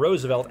Eleanor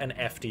Roosevelt and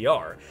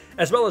FDR,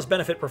 as well as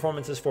benefit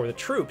performances for the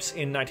troops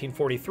in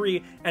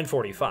 1943 and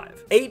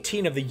 45.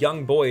 18 of the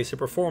young boys who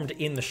performed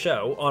in the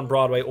show, on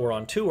Broadway or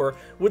on tour,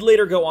 would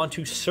later go on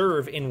to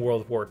serve in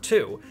World War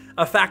II,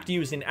 a fact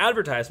used in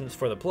advertisements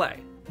for the play.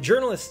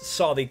 Journalists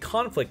saw the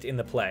conflict in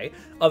the play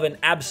of an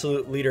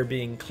absolute leader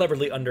being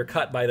cleverly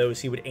undercut by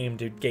those he would aim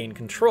to gain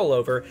control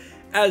over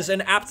as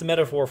an apt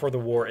metaphor for the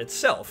war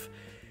itself,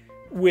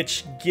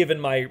 which, given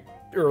my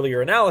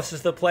earlier analysis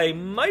of the play,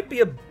 might be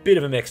a bit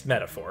of a mixed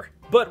metaphor.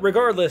 But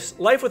regardless,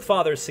 Life with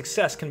Father's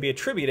success can be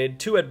attributed,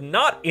 to a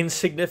not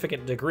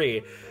insignificant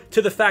degree,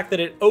 to the fact that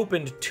it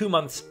opened 2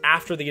 months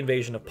after the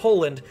invasion of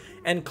Poland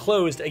and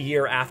closed a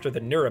year after the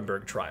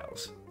Nuremberg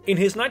trials. In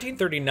his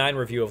 1939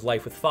 review of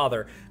Life with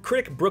Father,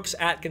 critic Brooks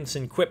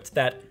Atkinson quipped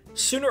that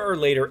Sooner or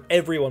later,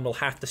 everyone will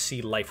have to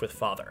see Life with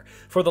Father,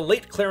 for the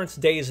late Clarence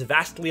Day's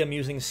vastly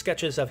amusing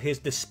sketches of his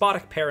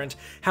despotic parent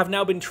have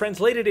now been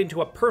translated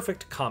into a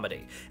perfect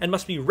comedy, and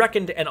must be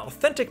reckoned an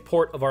authentic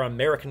port of our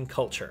American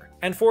culture.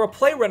 And for a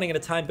play running at a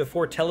time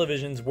before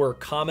televisions were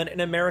common in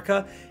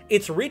America,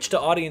 its reach to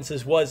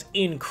audiences was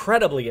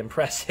incredibly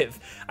impressive.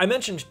 I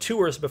mentioned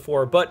tours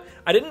before, but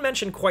I didn't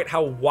mention quite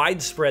how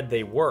widespread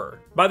they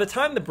were. By the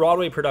time the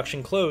Broadway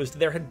production closed,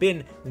 there had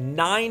been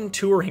 9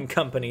 touring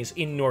companies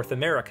in North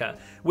America,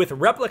 with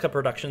replica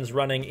productions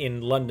running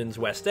in London's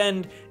West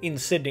End, in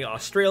Sydney,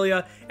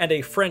 Australia, and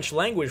a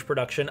French-language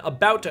production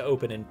about to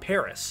open in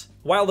Paris.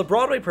 While the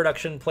Broadway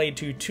production played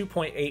to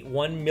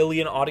 2.81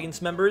 million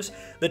audience members,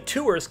 the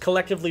tours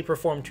collectively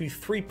performed to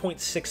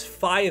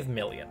 3.65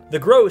 million. The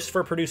gross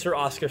for producer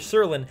Oscar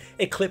Serlin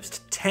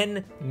eclipsed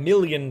 $10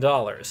 million.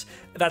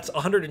 That's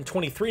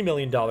 $123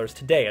 million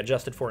today,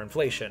 adjusted for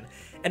inflation.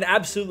 An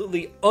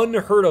absolutely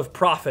unheard of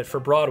profit for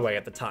Broadway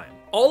at the time.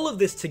 All of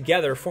this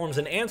together forms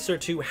an answer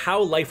to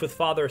how Life with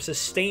Father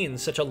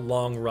sustains such a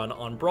long run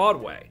on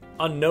Broadway.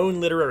 Unknown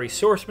literary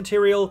source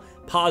material,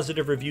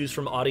 positive reviews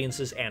from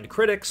audiences and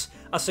critics,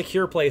 a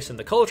secure place in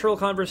the cultural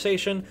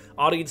conversation,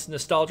 audience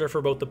nostalgia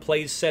for both the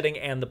play's setting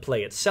and the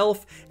play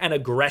itself, an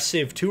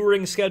aggressive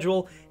touring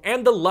schedule,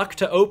 and the luck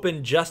to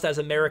open just as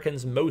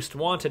Americans most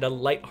wanted a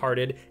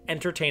lighthearted,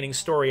 entertaining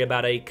story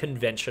about a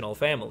conventional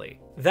family.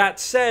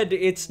 That said,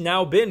 it's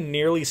now been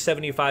nearly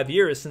 75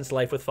 years since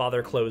Life with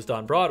Father closed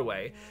on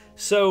Broadway,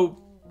 so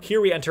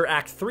here we enter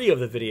Act 3 of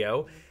the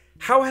video.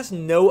 How has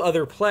no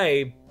other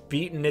play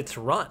beaten its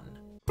run?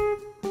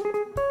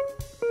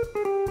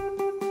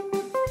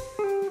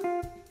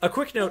 A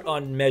quick note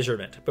on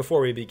measurement before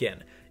we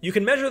begin. You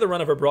can measure the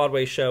run of a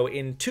Broadway show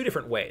in 2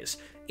 different ways,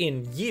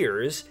 in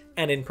years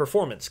and in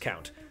performance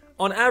count.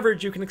 On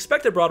average, you can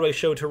expect a Broadway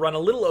show to run a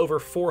little over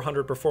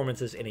 400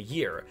 performances in a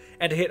year,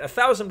 and to hit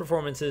 1,000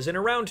 performances in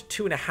around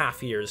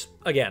 2.5 years,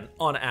 again,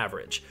 on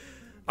average.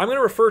 I'm going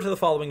to refer to the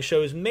following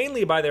shows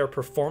mainly by their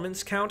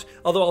performance count,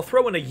 although I'll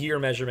throw in a year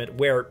measurement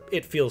where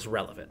it feels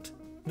relevant.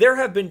 There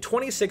have been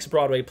 26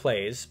 Broadway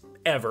plays,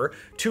 ever,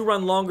 to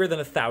run longer than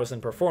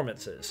 1,000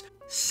 performances.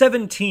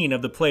 17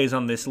 of the plays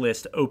on this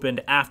list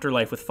opened after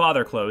Life with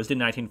Father closed in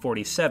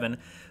 1947,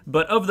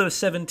 but of those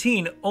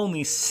 17,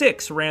 only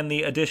 6 ran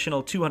the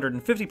additional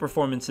 250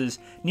 performances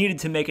needed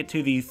to make it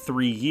to the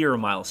 3-year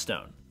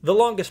milestone. The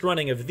longest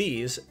running of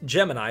these,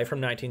 Gemini from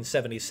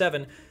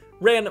 1977,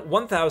 ran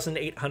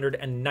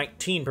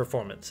 1,819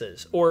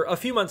 performances, or a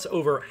few months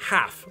over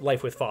half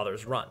Life with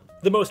Father's run.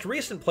 The most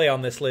recent play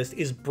on this list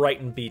is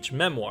Brighton Beach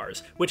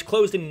Memoirs, which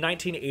closed in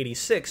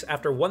 1986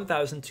 after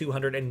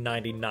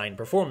 1,299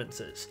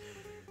 performances.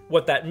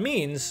 What that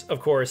means,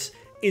 of course,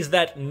 is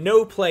that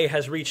no play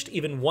has reached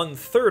even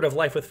 1/3 of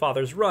Life with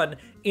Father's run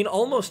in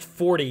almost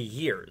 40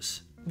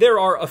 years. There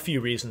are a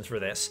few reasons for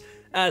this.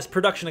 As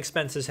production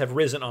expenses have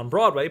risen on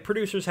Broadway,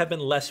 producers have been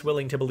less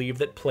willing to believe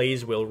that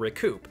plays will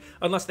recoup,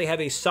 unless they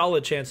have a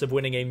solid chance of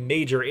winning a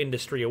major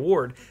industry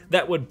award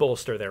that would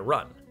bolster their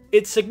run.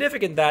 It's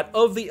significant that,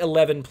 of the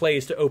 11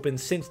 plays to open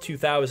since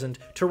 2000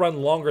 to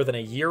run longer than a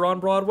year on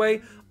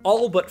Broadway,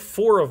 all but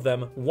 4 of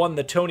them won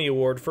the Tony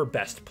Award for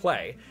Best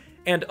Play,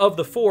 and of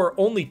the 4,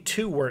 only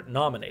 2 weren't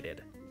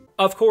nominated.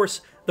 Of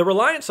course, the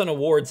reliance on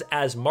awards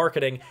as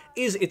marketing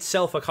is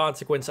itself a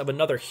consequence of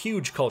another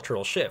huge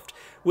cultural shift,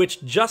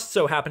 which just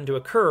so happened to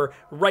occur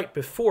right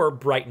before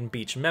Brighton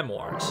Beach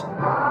Memoirs.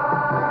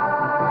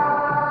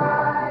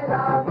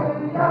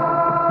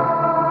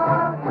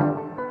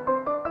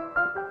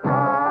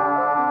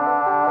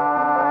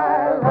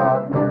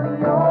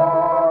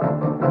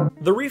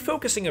 The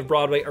refocusing of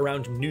Broadway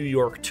around New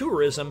York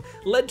tourism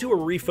led to a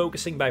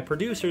refocusing by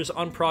producers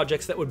on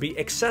projects that would be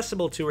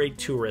accessible to a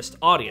tourist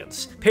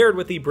audience. Paired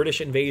with the British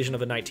invasion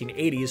of the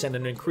 1980s and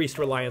an increased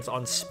reliance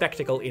on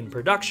spectacle in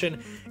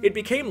production, it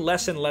became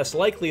less and less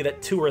likely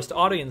that tourist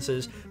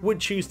audiences would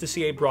choose to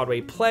see a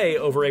Broadway play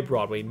over a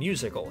Broadway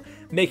musical,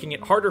 making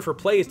it harder for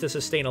plays to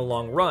sustain a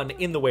long run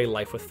in the way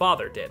Life with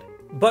Father did.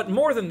 But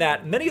more than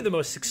that, many of the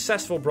most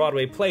successful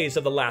Broadway plays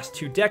of the last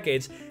 2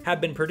 decades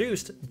have been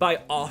produced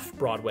by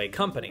off-Broadway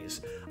companies,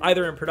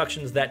 either in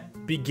productions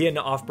that begin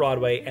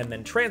off-Broadway and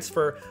then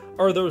transfer,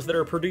 or those that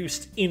are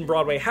produced in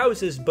Broadway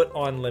houses but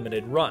on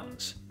limited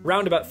runs.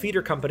 Roundabout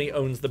Theatre Company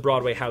owns the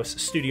Broadway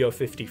house Studio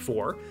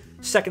 54,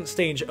 Second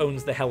Stage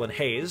owns the Helen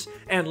Hayes,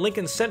 and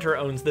Lincoln Center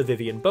owns the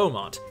Vivian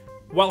Beaumont.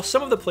 While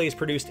some of the plays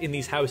produced in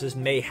these houses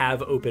may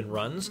have open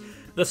runs,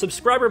 the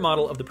subscriber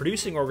model of the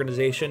producing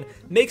organization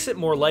makes it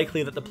more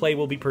likely that the play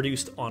will be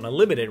produced on a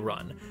limited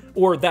run,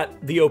 or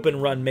that the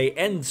open run may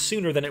end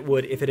sooner than it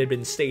would if it had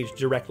been staged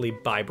directly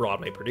by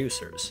Broadway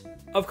producers.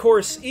 Of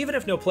course, even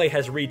if no play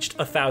has reached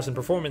 1,000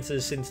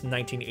 performances since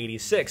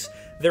 1986,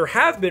 there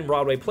have been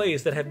Broadway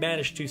plays that have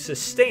managed to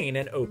sustain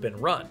an open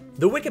run.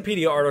 The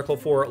Wikipedia article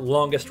for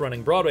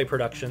longest-running Broadway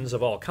productions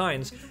of all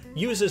kinds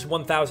uses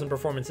 1,000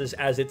 performances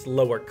as its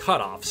lower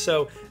cutoff,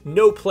 so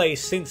no play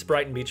since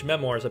Brighton Beach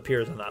Memoirs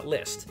appears on that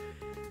list.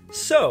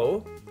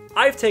 So,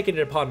 I've taken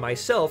it upon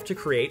myself to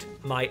create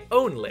my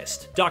own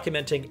list,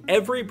 documenting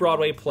every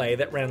Broadway play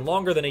that ran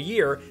longer than a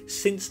year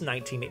since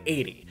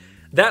 1980.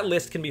 That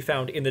list can be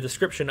found in the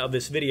description of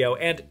this video,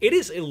 and it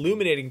is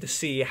illuminating to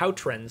see how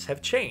trends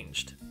have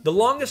changed. The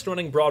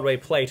longest-running Broadway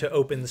play to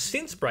open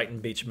since Brighton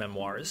Beach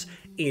Memoirs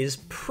is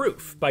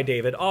Proof by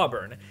David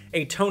Auburn,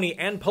 a Tony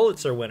and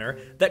Pulitzer winner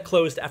that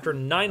closed after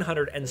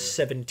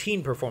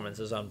 917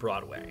 performances on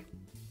Broadway.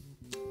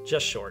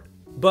 Just short.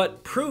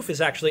 But Proof is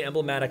actually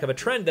emblematic of a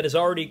trend that has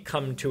already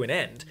come to an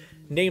end,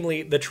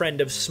 namely the trend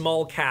of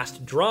small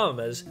cast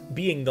dramas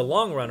being the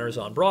long runners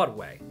on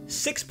Broadway.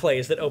 6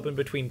 plays that opened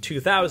between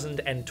 2000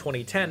 and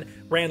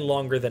 2010 ran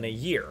longer than a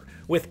year,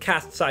 with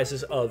cast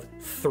sizes of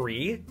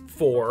 3,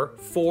 4,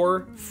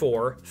 4,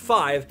 4,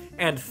 5,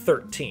 and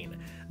 13,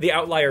 the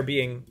outlier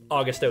being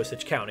August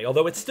Osage County,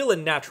 although it's still a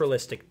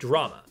naturalistic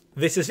drama.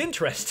 This is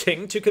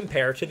interesting to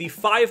compare to the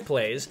 5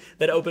 plays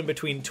that opened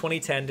between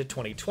 2010 to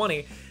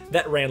 2020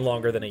 that ran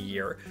longer than a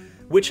year,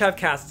 which have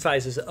cast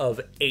sizes of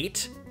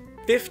 8,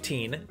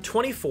 15,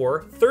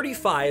 24,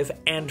 35,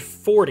 and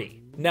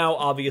 40. Now,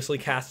 obviously,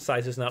 cast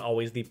size is not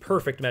always the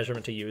perfect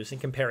measurement to use in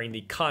comparing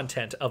the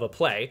content of a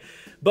play,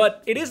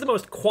 but it is the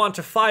most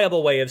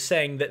quantifiable way of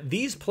saying that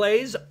these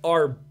plays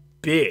are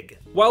big.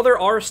 While there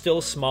are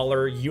still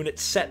smaller unit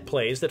set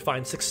plays that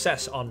find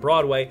success on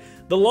Broadway,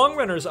 the long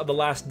runners of the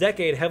last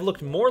decade have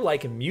looked more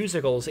like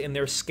musicals in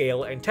their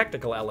scale and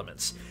technical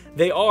elements.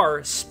 They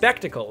are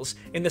spectacles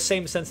in the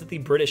same sense that the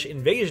British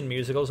invasion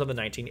musicals of the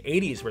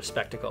 1980s were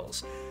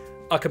spectacles.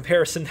 A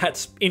comparison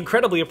that's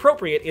incredibly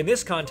appropriate in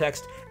this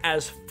context,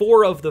 as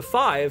 4 of the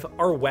 5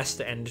 are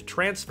West End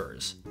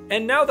transfers.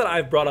 And now that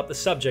I've brought up the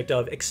subject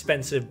of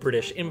expensive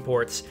British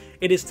imports,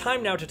 it is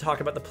time now to talk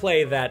about the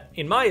play that,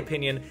 in my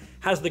opinion,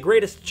 has the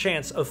greatest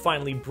chance of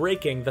finally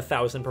breaking the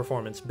 1,000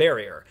 performance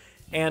barrier,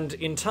 and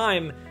in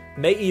time,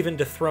 may even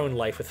dethrone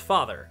Life with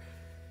Father.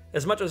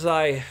 As much as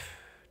I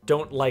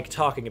don't like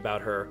talking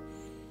about her,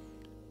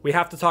 we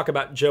have to talk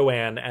about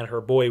Joanne and her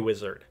boy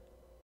wizard.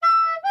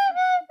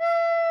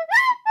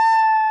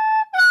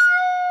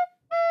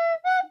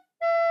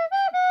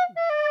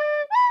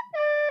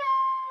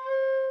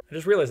 I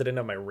just realized I didn't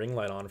have my ring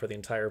light on for the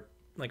entire,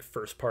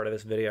 first part of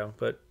this video,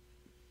 but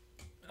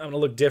I'm gonna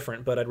look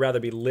different, but I'd rather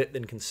be lit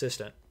than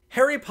consistent.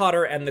 Harry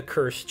Potter and the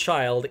Cursed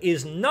Child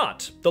is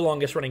not the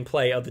longest-running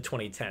play of the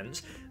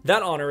 2010s.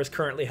 That honor is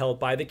currently held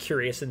by The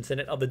Curious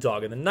Incident of the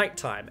Dog in the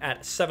Nighttime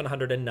at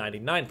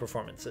 799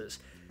 performances.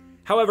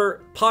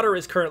 However, Potter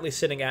is currently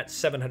sitting at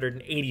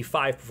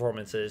 785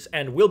 performances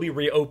and will be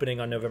reopening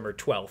on November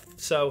 12th,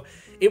 so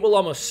it will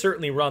almost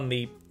certainly run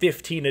the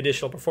 15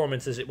 additional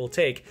performances it will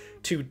take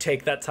to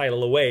take that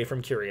title away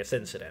from Curious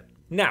Incident.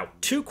 Now,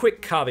 2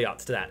 quick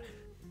caveats to that.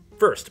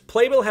 First,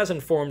 Playbill has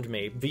informed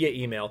me via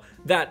email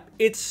that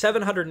its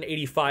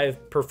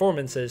 785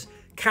 performances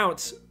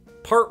counts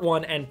Part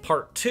 1 and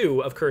Part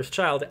 2 of Cursed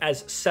Child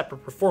as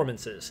separate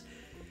performances,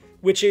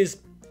 which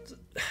is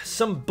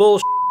some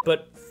bullshit,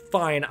 but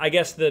fine. I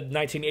guess the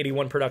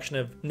 1981 production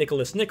of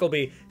Nicholas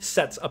Nickleby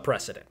sets a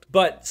precedent.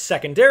 But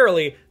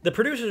secondarily, the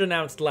producers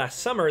announced last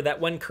summer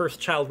that when Cursed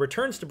Child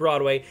returns to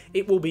Broadway,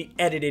 it will be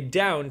edited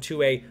down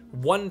to a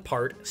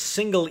 1-part,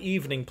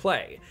 single-evening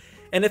play.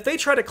 And if they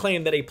try to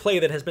claim that a play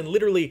that has been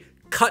literally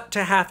cut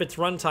to half its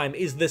runtime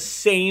is the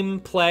same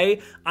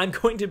play, I'm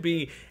going to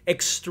be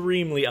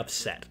extremely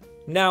upset.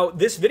 Now,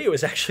 this video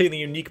is actually in the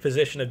unique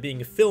position of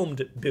being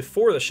filmed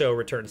before the show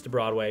returns to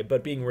Broadway,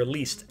 but being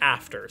released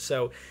after,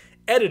 so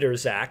editor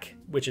Zach,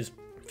 which is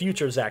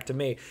future Zach to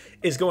me,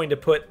 is going to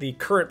put the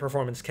current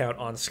performance count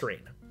on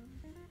screen.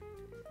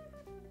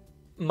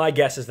 My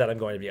guess is that I'm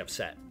going to be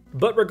upset.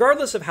 But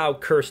regardless of how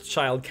Cursed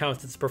Child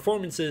counts its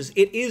performances,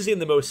 it is in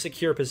the most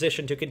secure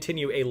position to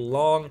continue a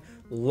long,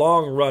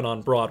 long run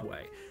on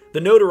Broadway. The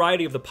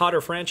notoriety of the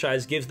Potter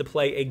franchise gives the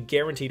play a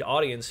guaranteed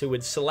audience who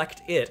would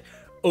select it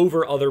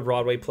over other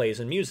Broadway plays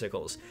and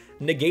musicals,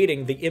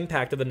 negating the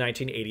impact of the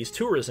 1980s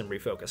tourism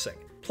refocusing.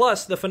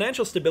 Plus, the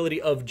financial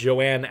stability of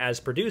Joanne as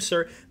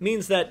producer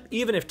means that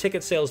even if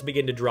ticket sales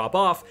begin to drop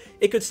off,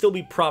 it could still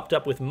be propped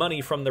up with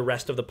money from the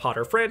rest of the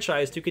Potter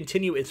franchise to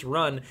continue its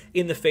run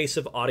in the face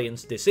of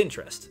audience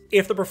disinterest.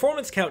 If the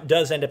performance count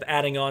does end up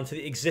adding on to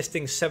the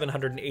existing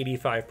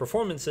 785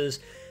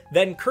 performances,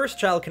 then Cursed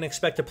Child can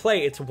expect to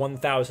play its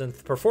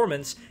 1,000th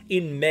performance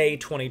in May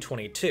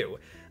 2022.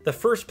 The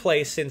first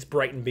play since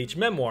Brighton Beach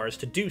Memoirs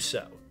to do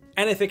so.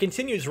 And if it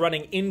continues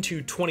running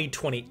into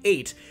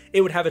 2028,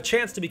 it would have a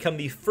chance to become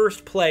the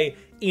first play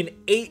in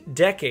 8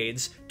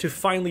 decades to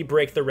finally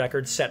break the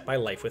record set by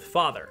Life with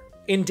Father.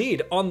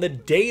 Indeed, on the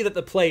day that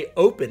the play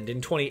opened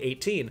in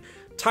 2018,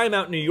 Time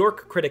Out New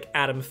York critic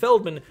Adam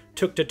Feldman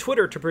took to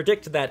Twitter to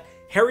predict that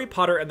Harry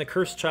Potter and the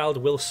Cursed Child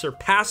will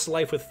surpass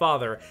Life with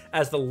Father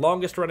as the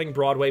longest-running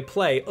Broadway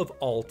play of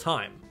all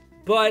time.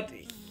 But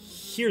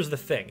here's the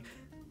thing.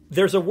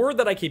 There's a word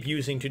that I keep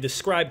using to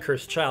describe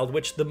Cursed Child,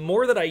 which the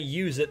more that I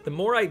use it, the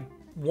more I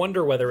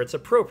wonder whether it's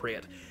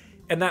appropriate.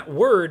 And that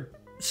word,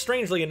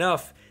 strangely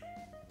enough,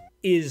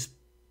 is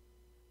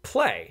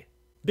play.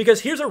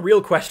 Because here's a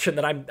real question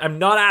that I'm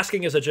not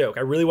asking as a joke.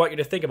 I really want you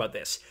to think about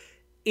this.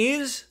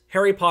 Is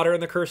Harry Potter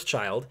and the Cursed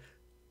Child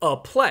a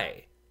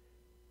play?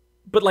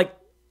 But like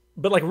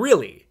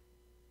really?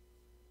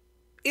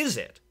 Is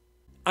it?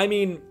 I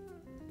mean,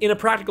 in a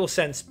practical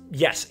sense,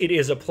 yes, it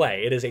is a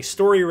play. It is a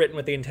story written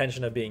with the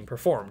intention of being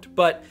performed.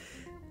 But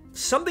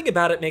something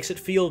about it makes it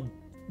feel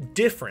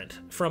different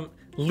from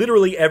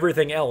literally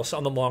everything else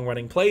on the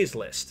long-running plays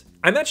list.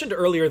 I mentioned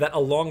earlier that a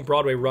long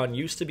Broadway run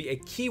used to be a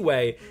key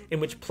way in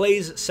which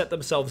plays set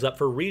themselves up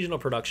for regional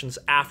productions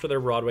after their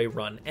Broadway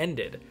run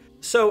ended.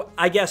 So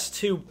I guess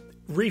to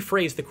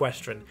rephrase the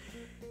question,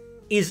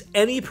 is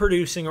any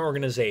producing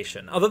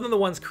organization, other than the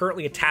ones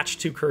currently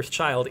attached to Cursed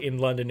Child in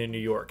London and New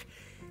York,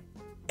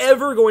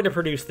 ever going to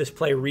produce this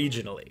play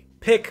regionally?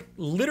 Pick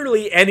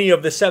literally any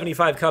of the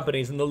 75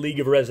 companies in the League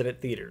of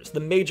Resident Theaters, the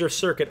major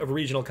circuit of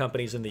regional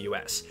companies in the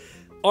US.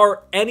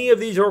 Are any of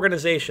these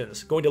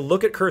organizations going to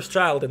look at Cursed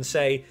Child and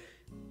say,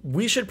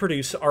 we should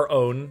produce our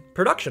own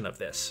production of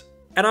this?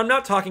 And I'm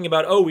not talking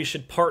about, oh, we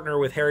should partner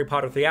with Harry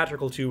Potter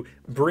Theatrical to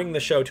bring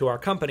the show to our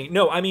company.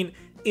 No, I mean,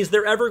 is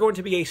there ever going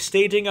to be a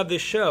staging of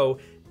this show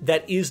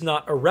that is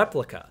not a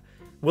replica?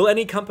 Will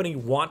any company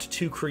want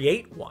to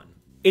create one?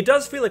 It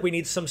does feel like we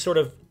need some sort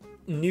of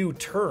new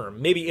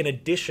term, maybe in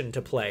addition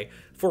to play,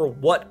 for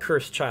what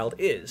Cursed Child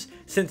is,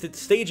 since its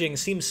staging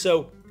seems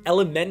so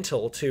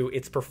elemental to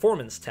its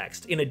performance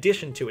text, in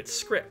addition to its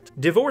script.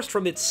 Divorced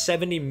from its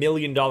 $70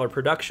 million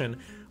production,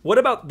 what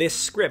about this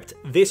script,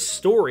 this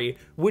story,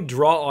 would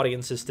draw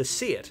audiences to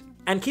see it?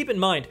 And keep in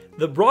mind,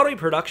 the Broadway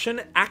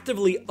production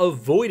actively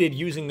avoided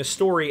using the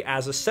story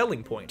as a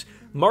selling point,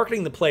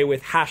 marketing the play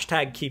with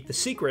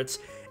 #KeepTheSecrets,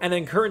 and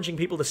encouraging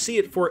people to see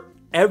it for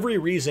every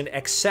reason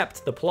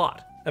except the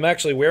plot. I'm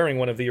actually wearing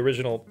one of the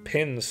original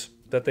pins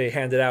that they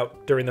handed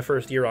out during the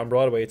first year on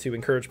Broadway to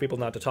encourage people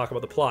not to talk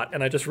about the plot,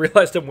 and I just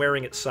realized I'm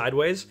wearing it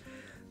sideways.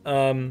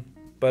 Joanne's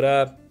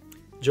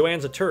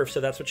a TERF, so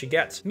that's what she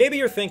gets. Maybe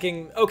you're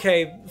thinking,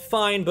 okay,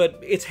 fine, but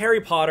it's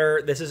Harry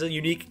Potter, this is a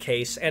unique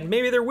case, and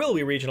maybe there will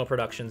be regional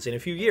productions in a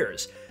few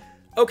years.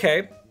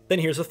 Okay, then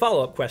here's a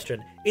follow-up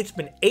question. It's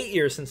been 8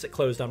 years since it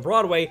closed on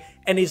Broadway,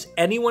 and is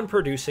anyone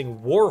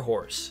producing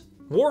Warhorse?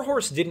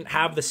 Warhorse didn't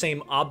have the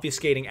same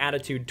obfuscating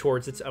attitude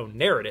towards its own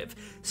narrative,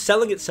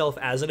 selling itself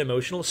as an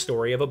emotional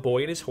story of a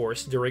boy and his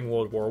horse during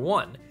World War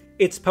I.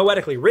 It's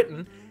poetically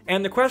written,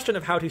 and the question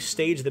of how to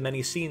stage the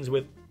many scenes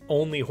with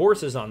only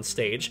horses on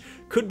stage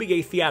could be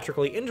a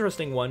theatrically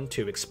interesting one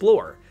to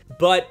explore.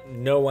 But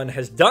no one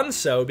has done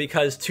so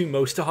because, to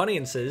most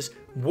audiences,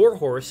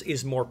 Warhorse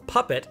is more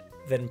puppet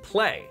than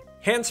play.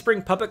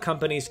 Handspring Puppet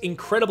Company's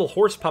incredible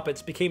horse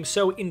puppets became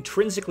so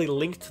intrinsically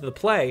linked to the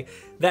play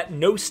that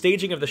no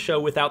staging of the show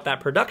without that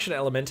production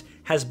element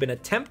has been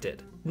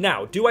attempted.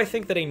 Now, do I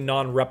think that a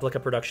non-replica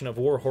production of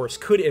Warhorse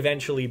could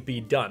eventually be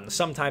done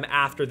sometime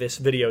after this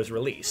video's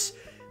release?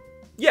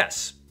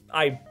 Yes,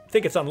 I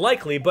think it's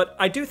unlikely, but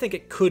I do think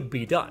it could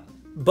be done.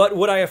 But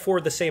would I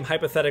afford the same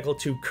hypothetical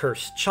to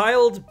Cursed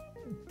Child?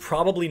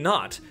 Probably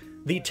not.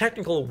 The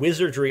technical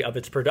wizardry of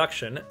its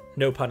production,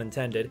 no pun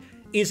intended,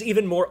 is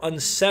even more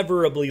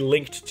unseverably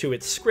linked to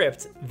its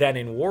script than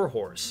in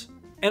Warhorse.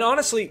 And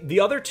honestly, the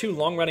other two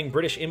long-running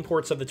British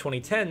imports of the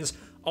 2010s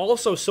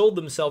also sold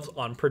themselves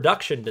on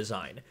production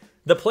design.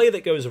 The play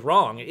that goes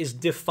wrong is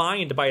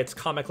defined by its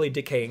comically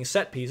decaying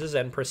set pieces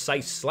and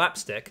precise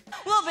slapstick.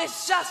 We'll be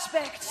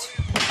suspect.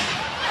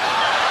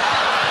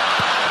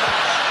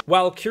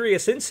 While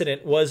Curious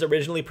Incident was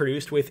originally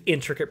produced with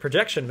intricate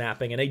projection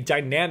mapping and a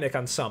dynamic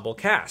ensemble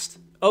cast.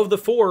 Of the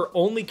four,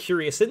 only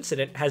Curious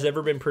Incident has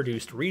ever been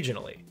produced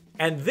regionally.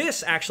 And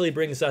this actually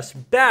brings us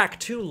back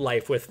to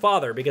Life with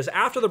Father, because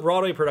after the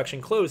Broadway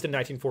production closed in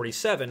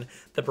 1947,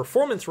 the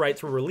performance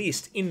rights were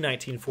released in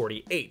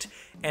 1948.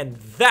 And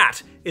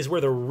that is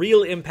where the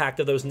real impact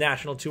of those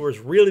national tours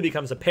really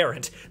becomes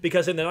apparent,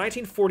 because in the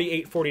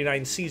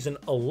 1948-49 season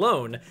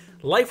alone,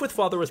 Life with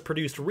Father was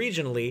produced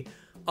regionally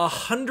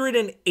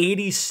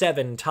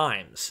 187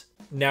 times.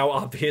 Now,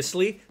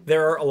 obviously,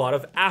 there are a lot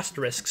of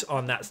asterisks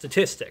on that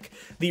statistic.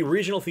 The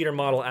regional theater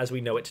model as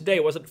we know it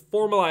today wasn't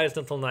formalized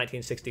until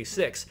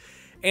 1966,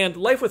 and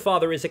Life with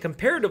Father is a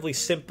comparatively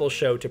simple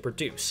show to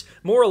produce,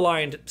 more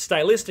aligned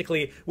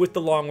stylistically with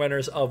the long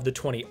runners of the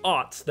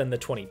 20-aughts than the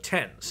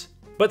 2010s.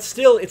 But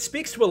still, it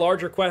speaks to a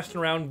larger question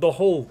around the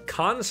whole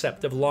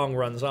concept of long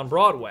runs on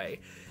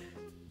Broadway.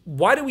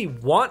 Why do we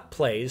want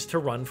plays to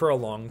run for a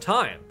long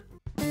time?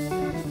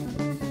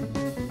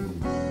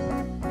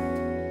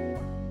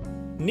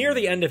 Near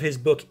the end of his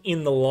book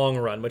In the Long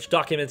Run, which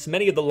documents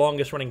many of the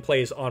longest running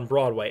plays on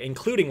Broadway,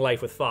 including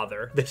Life with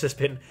Father, this has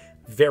been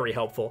very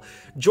helpful,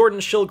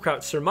 Jordan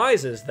Schildkraut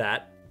surmises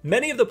that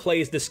many of the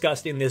plays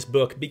discussed in this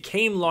book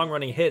became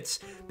long-running hits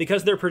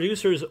because their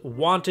producers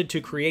wanted to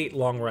create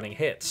long-running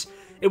hits.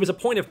 It was a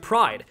point of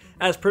pride.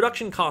 As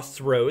production costs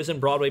rose and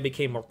Broadway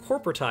became more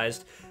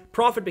corporatized,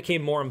 profit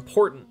became more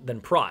important than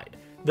pride.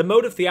 The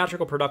mode of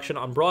theatrical production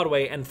on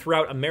Broadway and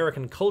throughout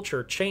American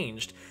culture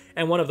changed,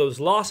 and one of those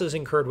losses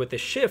incurred with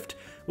this shift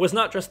was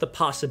not just the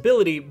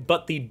possibility,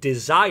 but the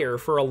desire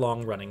for a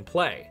long-running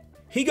play.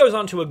 He goes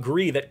on to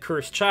agree that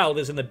Cursed Child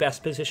is in the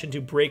best position to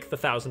break the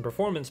 1,000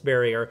 performance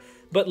barrier,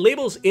 but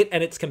labels it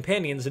and its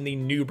companions in the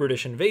New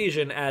British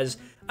Invasion as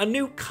a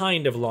new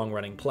kind of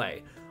long-running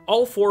play.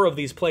 All 4 of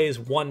these plays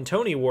won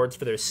Tony Awards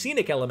for their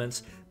scenic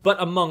elements,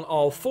 but among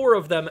all 4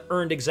 of them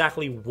earned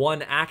exactly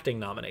 1 acting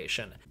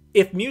nomination.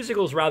 If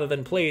musicals rather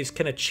than plays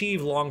can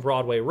achieve long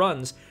Broadway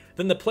runs,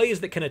 then the plays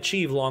that can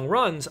achieve long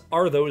runs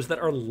are those that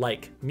are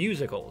like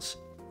musicals.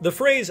 The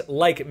phrase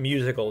 "like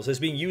musicals" is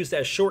being used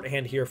as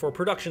shorthand here for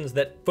productions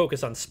that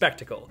focus on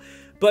spectacle,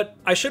 but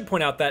I should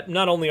point out that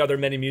not only are there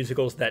many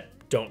musicals that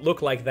don't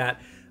look like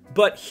that,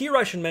 but here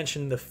I should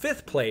mention the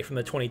 5th play from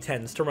the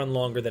 2010s to run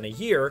longer than a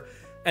year,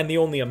 and the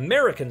only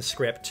American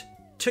script,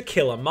 To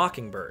Kill a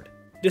Mockingbird.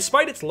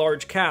 Despite its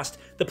large cast,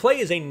 the play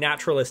is a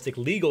naturalistic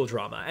legal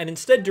drama, and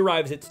instead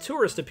derives its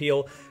tourist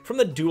appeal from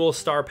the dual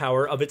star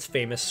power of its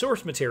famous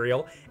source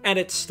material and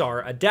its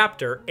star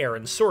adapter,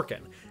 Aaron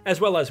Sorkin, as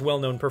well as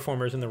well-known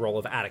performers in the role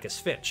of Atticus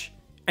Finch.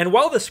 And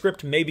while the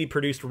script may be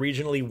produced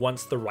regionally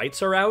once the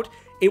rights are out,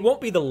 it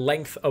won't be the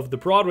length of the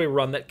Broadway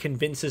run that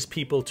convinces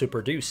people to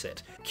produce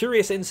it.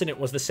 Curious Incident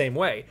was the same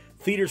way.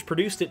 Theaters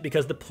produced it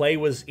because the play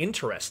was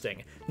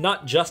interesting,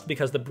 not just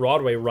because the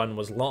Broadway run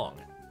was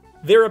long.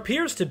 There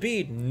appears to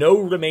be no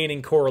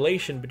remaining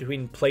correlation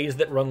between plays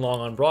that run long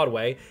on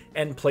Broadway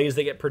and plays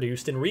that get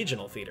produced in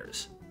regional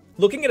theaters.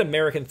 Looking at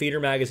American Theater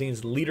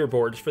Magazine's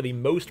leaderboards for the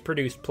most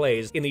produced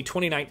plays in the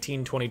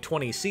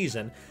 2019-2020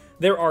 season,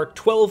 there are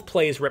 12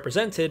 plays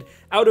represented,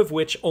 out of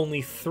which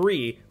only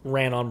 3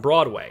 ran on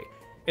Broadway.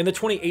 In the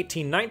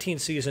 2018-19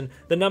 season,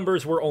 the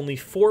numbers were only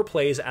 4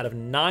 plays out of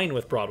 9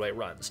 with Broadway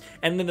runs,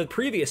 and in the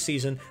previous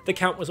season, the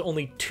count was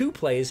only 2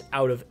 plays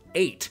out of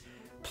 8.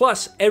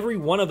 Plus, every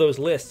one of those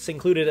lists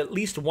included at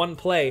least 1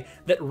 play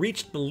that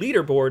reached the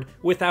leaderboard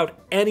without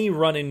any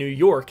run in New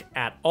York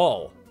at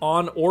all,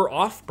 on or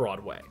off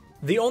Broadway.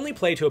 The only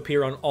play to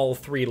appear on all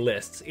 3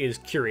 lists is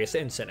Curious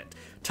Incident,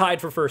 tied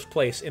for first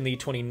place in the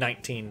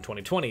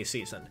 2019-2020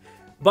 season.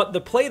 But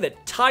the play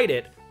that tied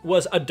it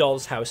was A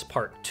Doll's House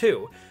Part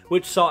 2,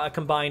 which saw a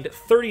combined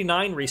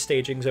 39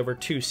 restagings over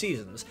 2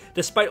 seasons,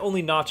 despite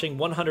only notching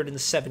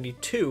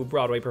 172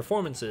 Broadway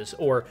performances,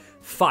 or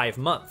 5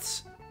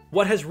 months.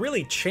 What has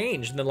really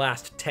changed in the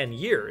last 10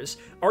 years,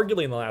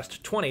 arguably in the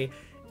last 20,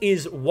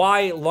 is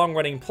why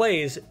long-running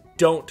plays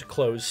don't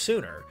close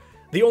sooner.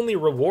 The only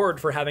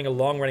reward for having a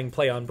long-running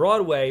play on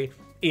Broadway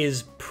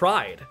is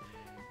pride,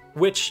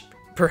 which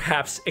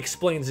perhaps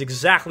explains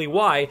exactly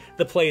why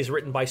the plays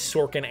written by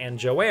Sorkin and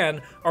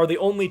Joanne are the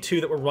only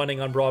 2 that were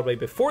running on Broadway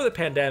before the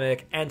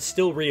pandemic and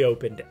still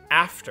reopened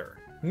after.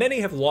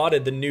 Many have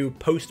lauded the new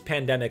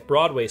post-pandemic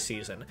Broadway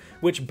season,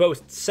 which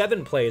boasts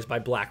 7 plays by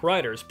Black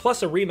writers,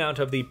 plus a remount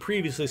of the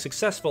previously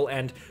successful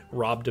and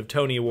robbed of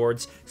Tony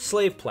Awards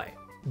Slave Play.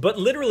 But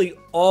literally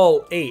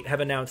all 8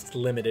 have announced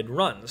limited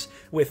runs,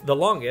 with the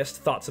longest,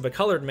 Thoughts of a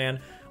Colored Man,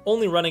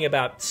 only running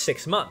about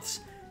 6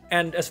 months.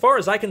 And as far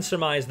as I can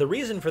surmise, the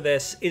reason for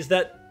this is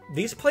that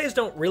these plays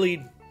don't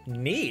really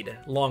need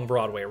long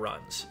Broadway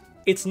runs.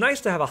 It's nice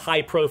to have a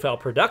high-profile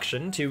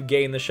production to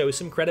gain the show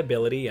some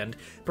credibility and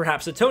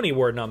perhaps a Tony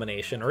Award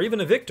nomination or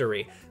even a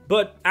victory,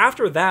 but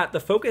after that, the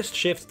focus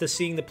shifts to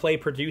seeing the play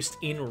produced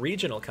in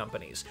regional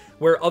companies,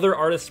 where other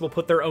artists will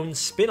put their own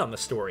spin on the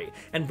story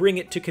and bring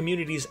it to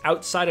communities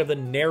outside of the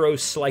narrow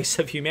slice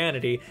of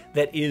humanity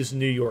that is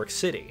New York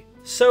City.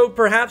 So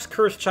perhaps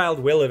Cursed Child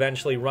will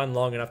eventually run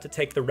long enough to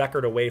take the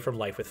record away from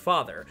Life with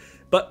Father,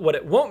 but what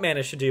it won't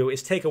manage to do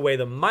is take away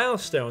the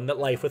milestone that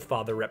Life with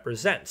Father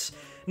represents.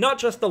 Not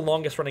just the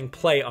longest running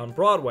play on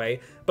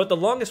Broadway, but the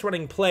longest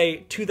running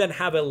play to then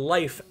have a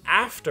life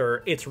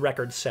after its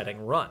record-setting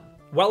run.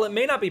 While it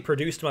may not be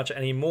produced much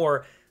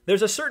anymore,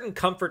 there's a certain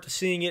comfort to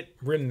seeing it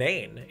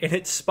remain in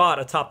its spot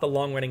atop the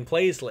long-running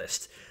plays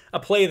list, a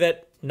play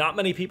that not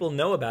many people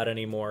know about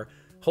anymore,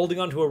 holding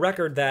onto a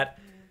record that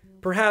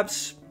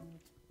perhaps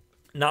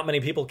not many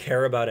people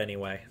care about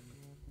anyway.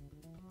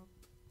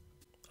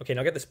 Okay,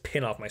 now get this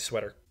pin off my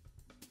sweater.